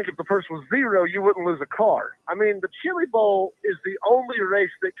I think if the purse was zero, you wouldn't lose a car. I mean, the Chili Bowl is the only race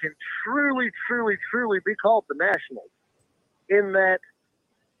that can truly, truly, truly be called the Nationals. In that,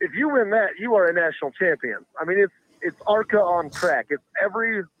 if you win that, you are a national champion. I mean, it's ARCA on track. It's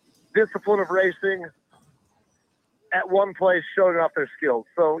every discipline of racing at one place showing off their skills.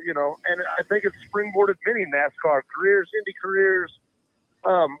 So, you know, and I think it's springboarded many NASCAR careers, Indy careers,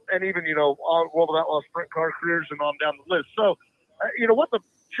 and even, you know, on World of Outlaw sprint car careers and on down the list. So, you know, what the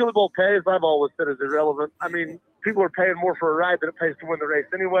Chili Bowl pays, I've always said, is irrelevant. I mean, people are paying more for a ride than it pays to win the race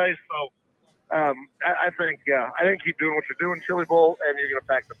anyway. So, I think keep doing what you're doing, Chili Bowl, and you're going to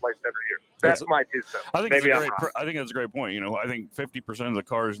pack the place every year. That's my 2 cents. I think that's a great point. You know, I think 50% of the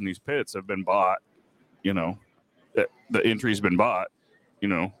cars in these pits have been bought. You know, the entry's been bought. You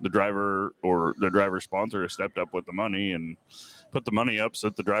know, the driver or the driver sponsor has stepped up with the money and put the money up so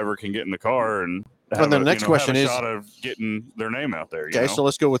that the driver can get in the car and the next question is shot of getting their name out there. Okay, so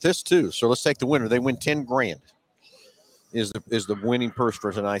let's go with this too. So let's take the winner. They win $10,000. Is the winning purse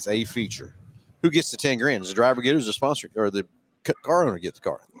for tonight's A feature? Who gets the $10,000? Does the driver get it, or does the sponsor or the car owner get the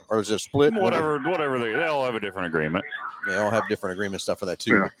car, or is it a split? Whatever they all have a different agreement. They all have different agreement stuff for that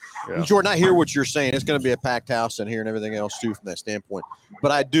too. Yeah. Jordan, I hear what you're saying. It's going to be a packed house in here and everything else too from that standpoint.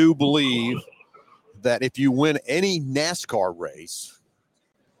 But I do believe that if you win any NASCAR race,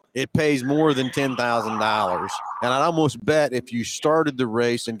 it pays more than $10,000. And I'd almost bet if you started the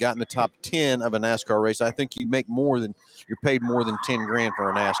race and got in the top 10 of a NASCAR race, I think you're paid more than $10,000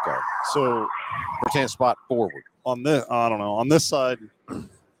 for a NASCAR. So for 10 spot forward. On this, I don't know. On this side,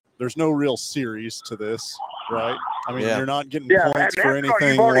 there's no real series to this, right? I mean, you're not getting points for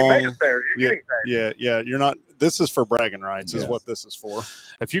anything long. You're not. This is for bragging rights, is what this is for.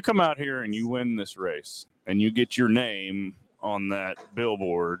 If you come out here and you win this race and you get your name on that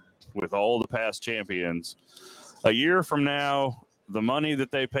billboard with all the past champions, a year from now, the money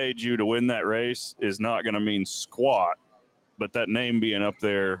that they paid you to win that race is not going to mean squat, but that name being up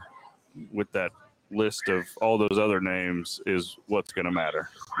there with that list of all those other names is what's going to matter.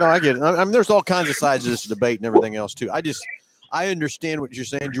 No, I get it. I mean, there's all kinds of sides of this debate and everything else too. I understand what you're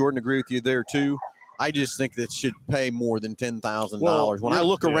saying, Jordan. Agree with you there too. I just think that should pay more than $10,000. When I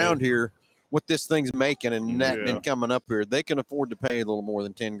look around here, what this thing's making and coming up here, they can afford to pay a little more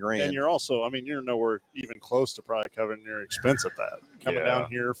than $10,000. And you're also, I mean, you're nowhere even close to probably covering your expense at that. Coming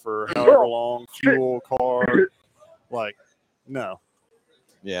down here for however long, fuel, car, like, no.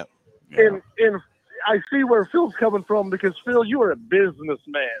 Yeah. In I see where Phil's coming from, because Phil, you are a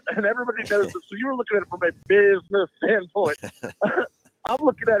businessman, and everybody knows it. So you were looking at it from a business standpoint. I'm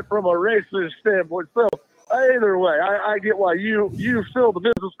looking at it from a racer's standpoint. So either way, I get why you Phil, the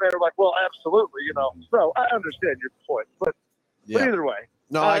businessman, are like, well, absolutely, you know. So I understand your point, but either way,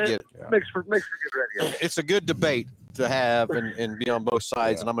 no, I get it. Makes for good radio. It's a good debate to have and be on both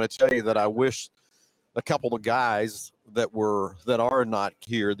sides. And I'm going to tell you that I wish a couple of guys that are not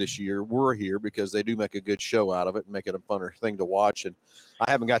here this year were here, because they do make a good show out of it and make it a funner thing to watch. And I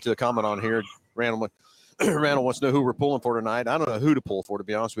haven't got to the comment on here. Randall wants to know who we're pulling for tonight. I don't know who to pull for, to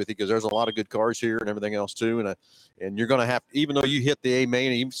be honest with you, because there's a lot of good cars here and everything else too. And you're going to have, even though you hit the A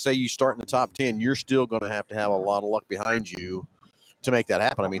main and even say you start in the top 10, you're still going to have a lot of luck behind you to make that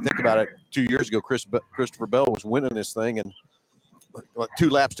happen. I mean, think about it. 2 years ago, Christopher Bell was winning this thing, and 2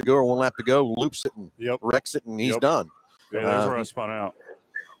 laps to go or 1 lap to go, loops it and wrecks it, and he's done. Yeah, that's where I spun out.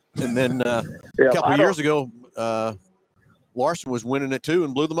 And then a couple of years ago, Larson was winning it too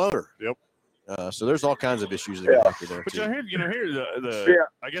and blew the motor. Yep. So there's all kinds of issues that go back there. But too.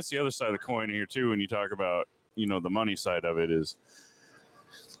 I guess the other side of the coin here too, when you talk about, you know, the money side of it is,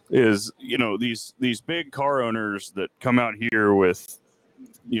 you know, these big car owners that come out here with,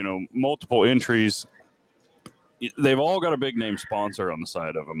 you know, multiple entries. They've all got a big name sponsor on the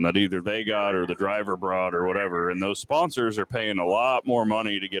side of them that either they got or the driver brought or whatever. And those sponsors are paying a lot more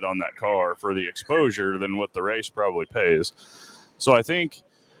money to get on that car for the exposure than what the race probably pays. So I think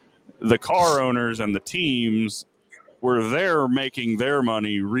the car owners and the teams, where they're making their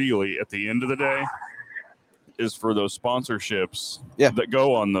money really at the end of the day, is for those sponsorships that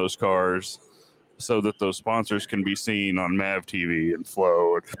go on those cars, so that those sponsors can be seen on MAV TV and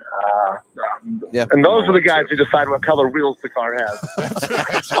Flow. And those are the guys who decide what color wheels the car has.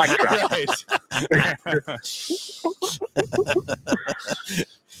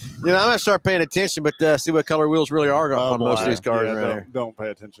 You know, I'm going to start paying attention, but see what color wheels really are on most of these cars around here. Don't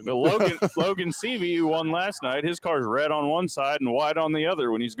pay attention. But Logan Seavey, who won last night, his car's red on one side and white on the other.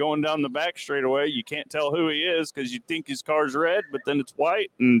 When he's going down the back straightaway, you can't tell who he is because you think his car's red, but then it's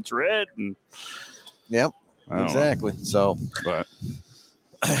white and it's red. And yep, exactly. So,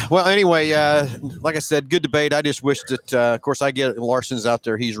 well, anyway, like I said, good debate. I just wish that, of course, I get Larson's out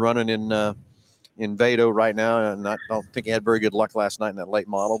there. He's running in Vado right now, and I don't think he had very good luck last night in that late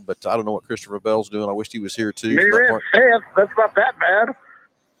model, but I don't know what Christopher Bell's doing. I wish he was here too. That's not that bad.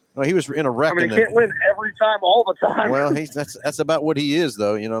 Well, he was in a wreck. I mean, he can't win every time, all the time. Well, that's about what he is,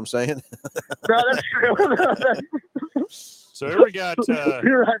 though. You know what I'm saying? No, that's true. So here we got.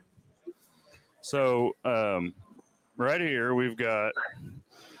 You're right. So right here we've got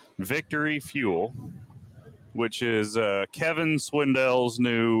Victory Fuel, which is Kevin Swindell's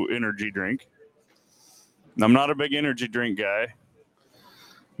new energy drink. I'm not a big energy drink guy,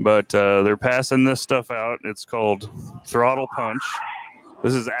 but they're passing this stuff out. It's called Throttle Punch.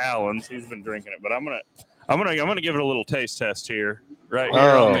 This is Alan's. He's been drinking it, but I'm gonna give it a little taste test here, right here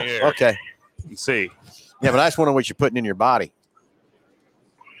on the air. Okay. Let's see. Yeah, but I just wonder what you're putting in your body.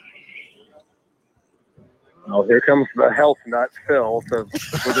 Oh, here comes the health nut, Phil,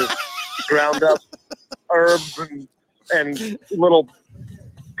 with his ground up herbs and little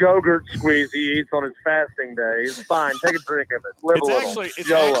Go-Gurt squeeze he eats on his fasting days. Fine, take a drink of it. Live a little.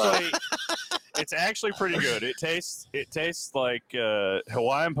 It's actually pretty good. It tastes like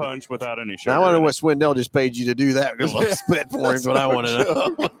Hawaiian Punch without any sugar. Now, I wonder what Swindell just paid you to do that. Good little spit for him, but I want to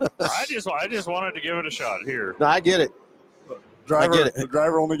know. I just wanted to give it a shot here. No, I get it. The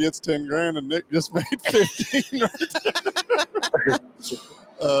driver only gets 10 grand, and Nick just made 15.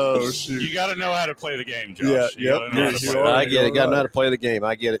 Oh shoot! You got to know how to play the game, Josh. I get it. Got to know how to play the game.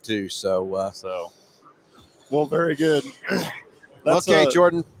 I get it too. So, well, very good. Okay,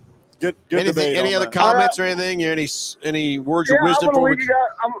 Jordan. Good debate. Any other comments or anything? Any words of wisdom? I'm going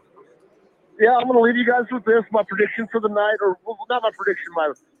to leave you guys with this. My prediction for the night, or not my prediction,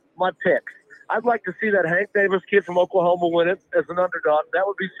 my picks. I'd like to see that Hank Davis kid from Oklahoma win it as an underdog. That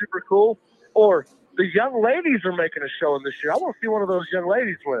would be super cool. Or the young ladies are making a showing this year. I want to see one of those young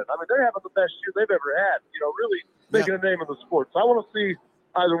ladies win it. I mean, they're having the best year they've ever had, really making a name in the sport. So I want to see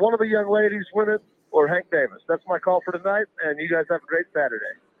either one of the young ladies win it or Hank Davis. That's my call for tonight, and you guys have a great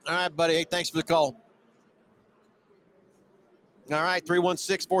Saturday. All right, buddy. Hey, thanks for the call. All right,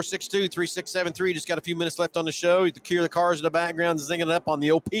 316-462-3673. Just got a few minutes left on the show. The Cure the Cars in the background singing it up on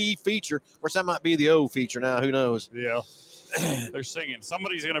the OP feature. Of course, that might be the O feature now. Who knows? Yeah. They're singing.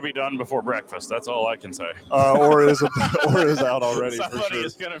 Somebody's going to be done before breakfast. That's all I can say. Or is out already. Somebody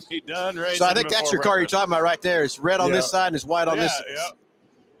is going to be done. So I think that's your car you're talking about right there. It's red on this side and it's white on this side. Yep.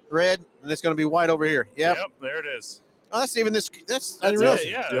 Red, and it's going to be white over here. Yep. There it is. Oh, that's even this. That's it.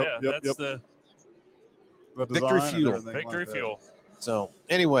 Yeah. Yep. The the Victory design and Fuel. everything Victory like that. Fuel. So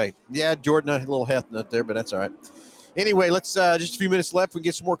anyway, yeah, Jordan, a little heft nut there, but that's all right. Anyway, let's just a few minutes left. We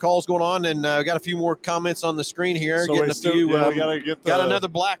get some more calls going on, and we got a few more comments on the screen here. So Getting we a still- few. yeah, we gotta get got the- another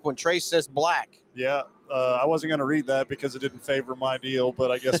black one. Trace says black. Yeah, I wasn't going to read that because it didn't favor my deal,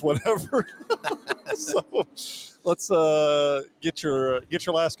 but I guess whatever. So let's get your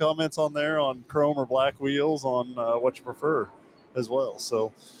last comments on there on chrome or black wheels on what you prefer as well.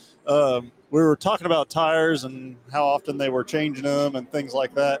 So we were talking about tires and how often they were changing them and things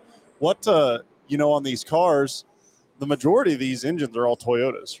like that. What on these cars, the majority of these engines are all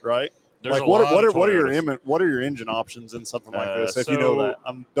Toyotas, right? There's Like a lot of what are Toyotas. your engine options in something like this? If you so- know that,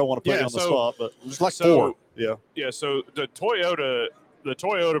 I don't want to put you on the spot, but It's like So- four. yeah. Yeah, so the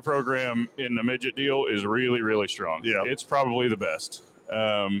Toyota program in the midget deal is really, really strong. Yeah. It's probably the best.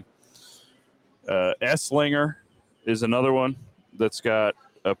 S-Linger is another one that's got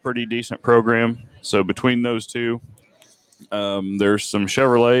a pretty decent program. So between those two, there's some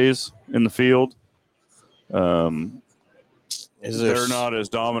Chevrolets in the field. They're not as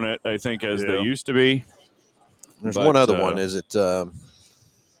dominant, I think, as they used to be. There's but, one other one. Is it? But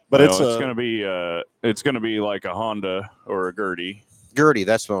no, it's going to be like a Honda or a Gertie. Gertie,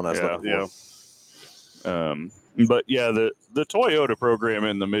 that's the one I was looking for. But yeah, the Toyota program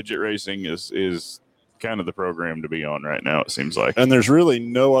in the midget racing is kind of the program to be on right now. It seems like. And there's really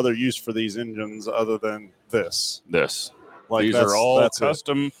no other use for these engines other than this. Like these are all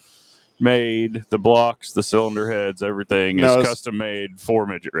custom made. The blocks, the cylinder heads, everything is custom made for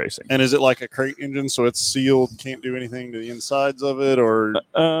midget racing. And is it like a crate engine, so it's sealed, can't do anything to the insides of it, or?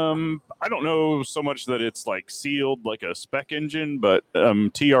 I don't know so much that it's like sealed like a spec engine, but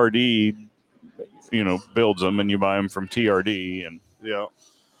TRD, builds them, and you buy them from TRD, and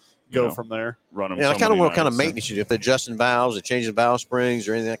go from there. Run them. Yeah, I kind of want kind of maintenance you do. If they're adjusting valves, or changing valve springs,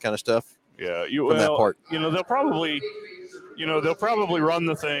 or any of that kind of stuff. Yeah, from that part. They'll probably run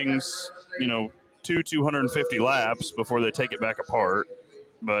the things, 250 laps before they take it back apart.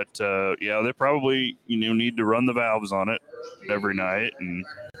 But they probably need to run the valves on it every night, and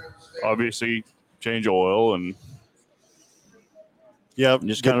obviously change oil and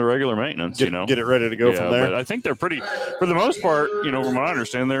just kind of regular maintenance. Get it ready to go from there. But I think they're pretty, for the most part. From what I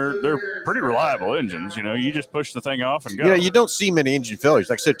understand, they're pretty reliable engines. You just push the thing off and go. Yeah, you don't see many engine failures.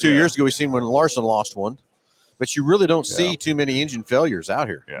 Like I said, 2 years ago, we seen when Larson lost one, but you really don't see too many engine failures out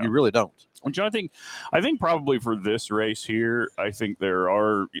here. Yeah. You really don't. Which I think probably for this race here, I think there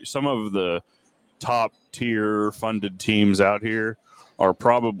are some of the top tier funded teams out here are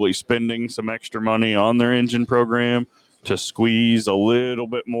probably spending some extra money on their engine program to squeeze a little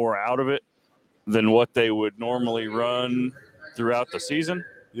bit more out of it than what they would normally run throughout the season.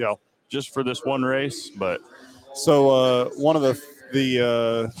 Yeah, just for this one race. But so one of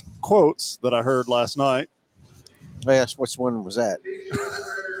the quotes that I heard last night. Yes, which one was that?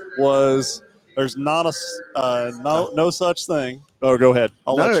 Was there's not no such thing. Oh, go ahead.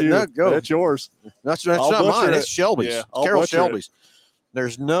 I'll let you. No, go. It's yours. That's not mine. It's Shelby's. Yeah, Carol Shelby's.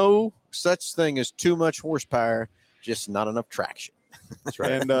 There's no such thing as too much horsepower, just not enough traction. That's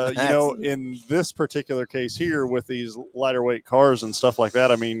right. And in this particular case here, with these lighter weight cars and stuff like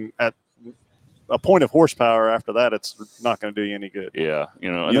that, I mean, at a point of horsepower after that, it's not going to do you any good. Yeah,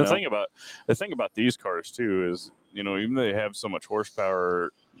 and the thing about these cars too is, even though they have so much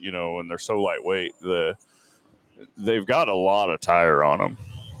horsepower, and they're so lightweight, they've got a lot of tire on them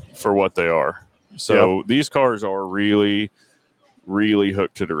for what they are. So these cars are really, really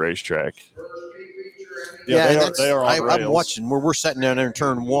hooked to the racetrack. Yeah, they are on rails. I'm watching where we're sitting down there in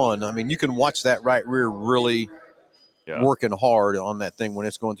turn one. I mean, you can watch that right rear really working hard on that thing when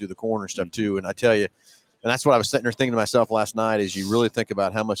it's going through the corner and stuff too. And I tell you, and that's what I was sitting there thinking to myself last night, is you really think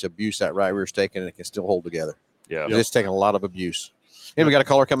about how much abuse that right rear is taking, and it can still hold together. Yeah. It's taking a lot of abuse. And we got a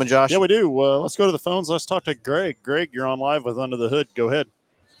caller coming, Josh. Yeah, we do. Let's go to the phones. Let's talk to Greg. Greg, you're on live with Under the Hood. Go ahead.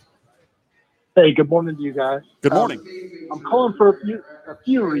 Hey, good morning to you guys. Good morning. I'm calling for a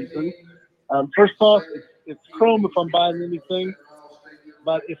few reasons. First off, it's chrome if I'm buying anything.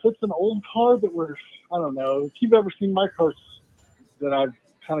 But if it's an old car that I don't know, if you've ever seen my cars that I've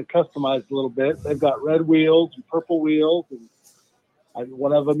kind of customized a little bit, they've got red wheels and purple wheels, and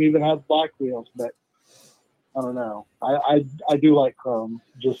one of them even has black wheels. But I don't know. I do like chrome.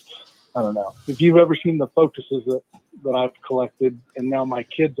 Just, I don't know. If you've ever seen the Focuses that I've collected and now my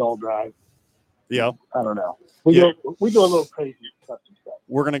kids all drive. Yeah. I don't know. We go a little crazy custom stuff.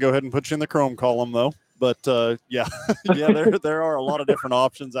 We're going to go ahead and put you in the chrome column though. But there are a lot of different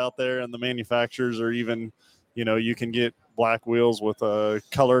options out there, and the manufacturers are even, you can get black wheels with a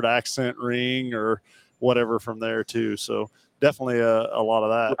colored accent ring or whatever from there too. So definitely a lot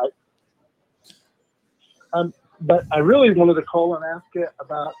of that. But I really wanted to call and ask you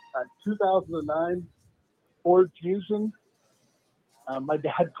about a 2009 Ford Fusion. My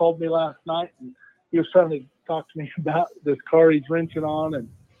dad called me last night, and he was trying to talk to me about this car he's wrenching on. And,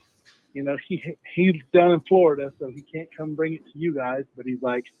 you know, he's down in Florida, so he can't come bring it to you guys. But he's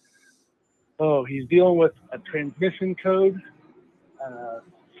like, oh, he's dealing with a transmission code,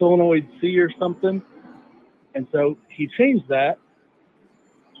 solenoid C or something. And so he changed that,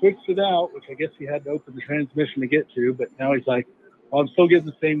 switched it out, which I guess he had to open the transmission to get to, but now he's like, well, I'm still getting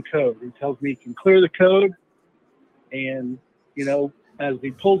the same code. He tells me he can clear the code, and, you know, as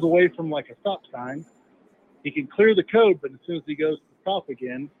he pulls away from like a stop sign, he can clear the code, but as soon as he goes to stop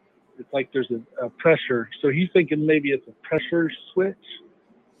again, it's like there's a pressure. So he's thinking maybe it's a pressure switch.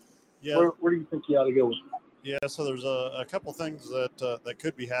 Yeah. Where do you think you ought to go with that? Yeah, so there's a couple things that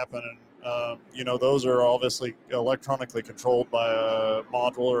could be happening. You know, those are obviously electronically controlled by a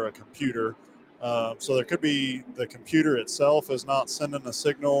module or a computer. So there could be the computer itself is not sending a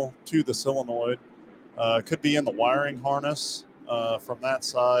signal to the solenoid. Could be in the wiring harness from that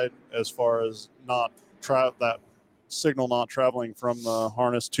side, as far as that signal not traveling from the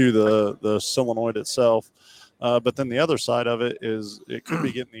harness to the solenoid itself. But then the other side of it is it could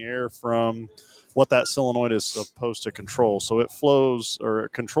be getting the air from what that solenoid is supposed to control. So it flows, or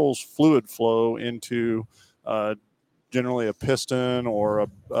it controls fluid flow into generally a piston, or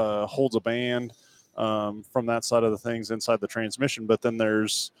holds a band from that side of the things inside the transmission. But then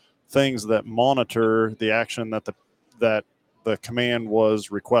there's things that monitor the action that the command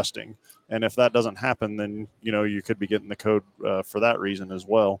was requesting. And if that doesn't happen, then, you know, you could be getting the code for that reason as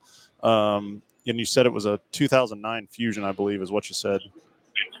well. And you said it was a 2009 Fusion, I believe, is what you said.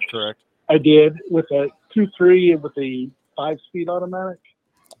 Correct? I did, with a 2.3 and with a 5-speed automatic.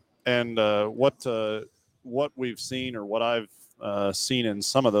 And what we've seen, or what I've seen in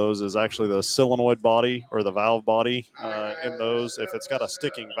some of those, is actually the solenoid body or the valve body in those. If it's got a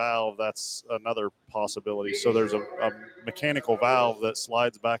sticking valve, that's another possibility. So there's a mechanical valve that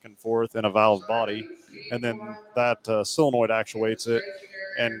slides back and forth in a valve body, and then that solenoid actuates it,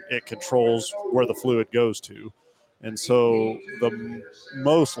 and it controls where the fluid goes to. And so the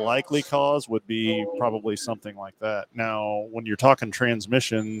most likely cause would be probably something like that. Now, when you're talking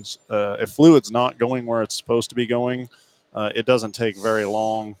transmissions, if fluid's not going where it's supposed to be going, it doesn't take very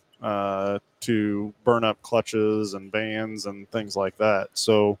long to burn up clutches and bands and things like that.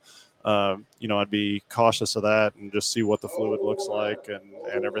 So, you know, I'd be cautious of that and just see what the fluid looks like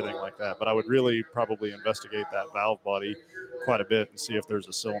and everything like that. But I would really probably investigate that valve body quite a bit and see if there's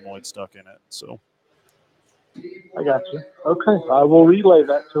a solenoid stuck in it. So. I got you. Okay, I will relay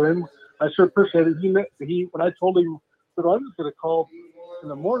that to him. I sure appreciate it. He when I told him, I said, I'm just going to call in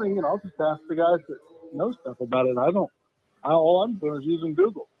the morning and I'll just ask the guys that know stuff about it. All I'm doing is using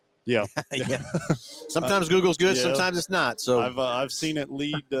Google. Yeah. Yeah. Sometimes Google's good, yeah. Sometimes it's not. So I've seen it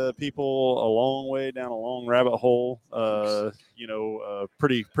lead people a long way down a long rabbit hole. You know,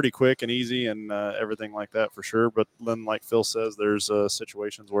 pretty quick and easy, and everything like that for sure. But then, like Phil says, there's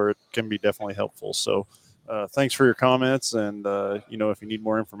situations where it can be definitely helpful. So. Thanks for your comments, and you know, if you need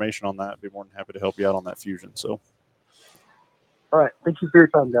more information on that, I'd be more than happy to help you out on that Fusion. So, all right, thank you for your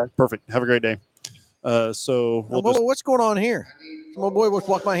time, guys. Perfect. Have a great day. So, what's going on here? My boy was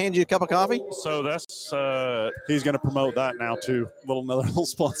walk by, hand you a cup of coffee. So that's he's going to promote that now too. Another little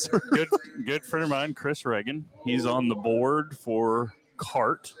sponsor. good friend of mine, Chris Reagan. He's on the board for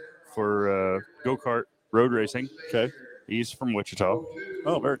go-kart road racing. Okay. He's from Wichita.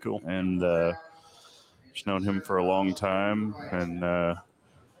 Oh, very cool. And just known him for a long time, and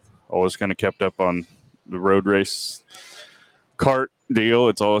always kind of kept up on the road race kart deal.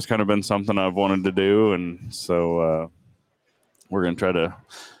 It's always kind of been something I've wanted to do, and so we're going to try to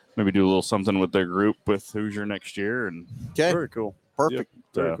maybe do a little something with their group with Hoosier next year. And okay, very cool, perfect,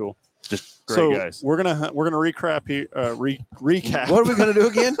 yep. Very cool. Just great guys. We're gonna recap here. Recap. What are we going to do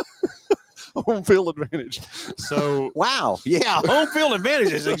again? Home field advantage. So wow, yeah, home field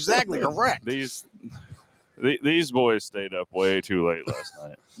advantage is exactly correct. These boys stayed up way too late last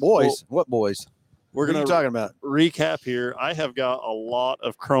night. Boys? What boys? We're going to talking about recap here. I have got a lot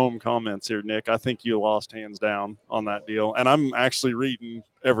of Chrome comments here, Nick. I think you lost hands down on that deal, and I'm actually reading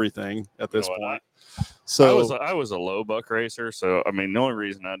everything at this point. So I was a low buck racer, so I mean the only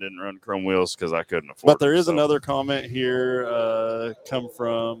reason I didn't run chrome wheels because I couldn't afford. But there is another comment here, come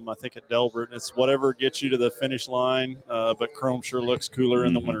from I think at Delbert. It's whatever gets you to the finish line, but chrome sure looks cooler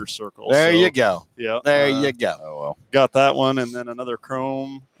in the winner's circle. There you go. Yeah, there you go. Oh well, got that one, and then another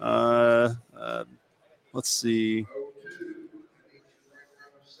chrome. Let's see.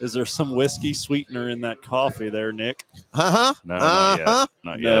 Is there some whiskey sweetener in that coffee there, Nick? Uh-huh. No, not yet.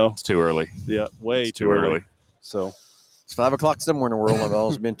 Not No. yet. It's too early. Yeah, way It's too early. So It's 5 o'clock somewhere in the world, I've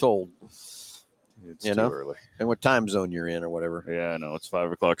always been told. It's You too know? early. And what time zone you're in or whatever. Yeah, I know. It's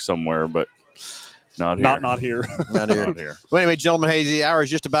 5 o'clock somewhere, but not here. not here. Not here. Not here. Well, anyway, gentlemen, hey, the hour is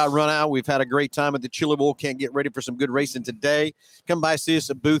just about run out. We've had a great time at the Chili Bowl. Can't get ready for some good racing today. Come by, see us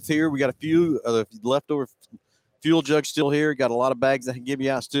at booth here. We got a few leftover fuel jugs still here. Got a lot of bags I can give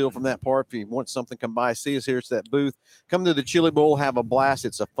you out still from that part. If you want something, come by, see us here. It's that booth. Come to the Chili Bowl, have a blast.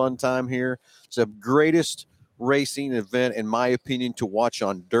 It's a fun time here. It's the greatest racing event, in my opinion, to watch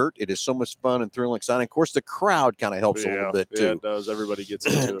on dirt. It is so much fun and thrilling, exciting. Of course, the crowd kind of helps a little bit too. Yeah, it does. Everybody gets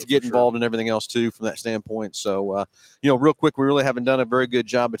into it. To get involved in everything else too from that standpoint. So, real quick, we really haven't done a very good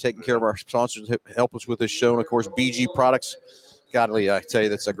job of taking care of our sponsors that help us with this show. And of course, BG Products. Godly, I tell you,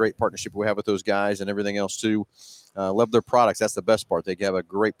 that's a great partnership we have with those guys and everything else too. Love their products. That's the best part. They have a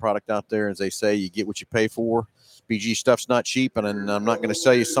great product out there. As they say, you get what you pay for. BG stuff's not cheap, and I'm not going to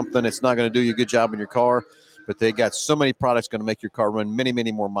sell you something that's not going to do you a good job in your car. But they got so many products going to make your car run many,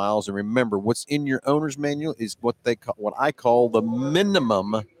 many more miles. And remember, what's in your owner's manual is what I call the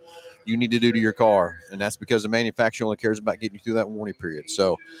minimum you need to do to your car. And that's because the manufacturer only cares about getting you through that warranty period.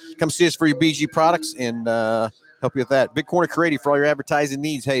 So come see us for your BG products and help you with that. Big Corner Creative for all your advertising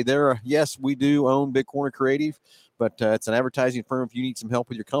needs. Hey, yes, we do own Big Corner Creative, but it's an advertising firm if you need some help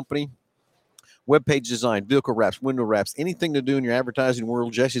with your company. Web page design, vehicle wraps, window wraps, anything to do in your advertising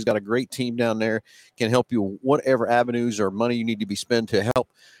world. Jesse's got a great team down there, can help you whatever avenues or money you need to be spent to help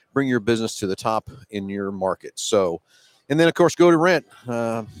bring your business to the top in your market. So, and then of course, go to rent.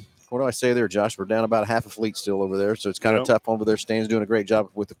 What do I say there, Josh? We're down about half a fleet still over there, so it's kind of tough over there. Stan's doing a great job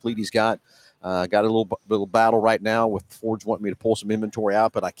with the fleet he's got. Got a little battle right now with Ford's wanting me to pull some inventory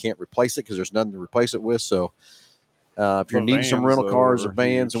out, but I can't replace it because there's nothing to replace it with. So if you're needing some rental cars or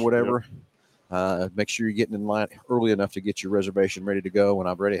vans or whatever, make sure you're getting in line early enough to get your reservation ready to go. And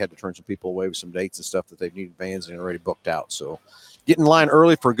I've already had to turn some people away with some dates and stuff that they've needed vans and already booked out. So get in line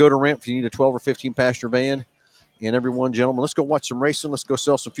early for Go to Rent if you need a 12 or 15 passenger van. And everyone, gentlemen, let's go watch some racing. Let's go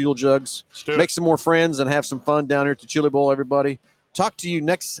sell some fuel jugs, make some more friends, and have some fun down here at the Chili Bowl, everybody. Talk to you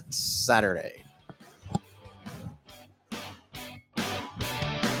next Saturday.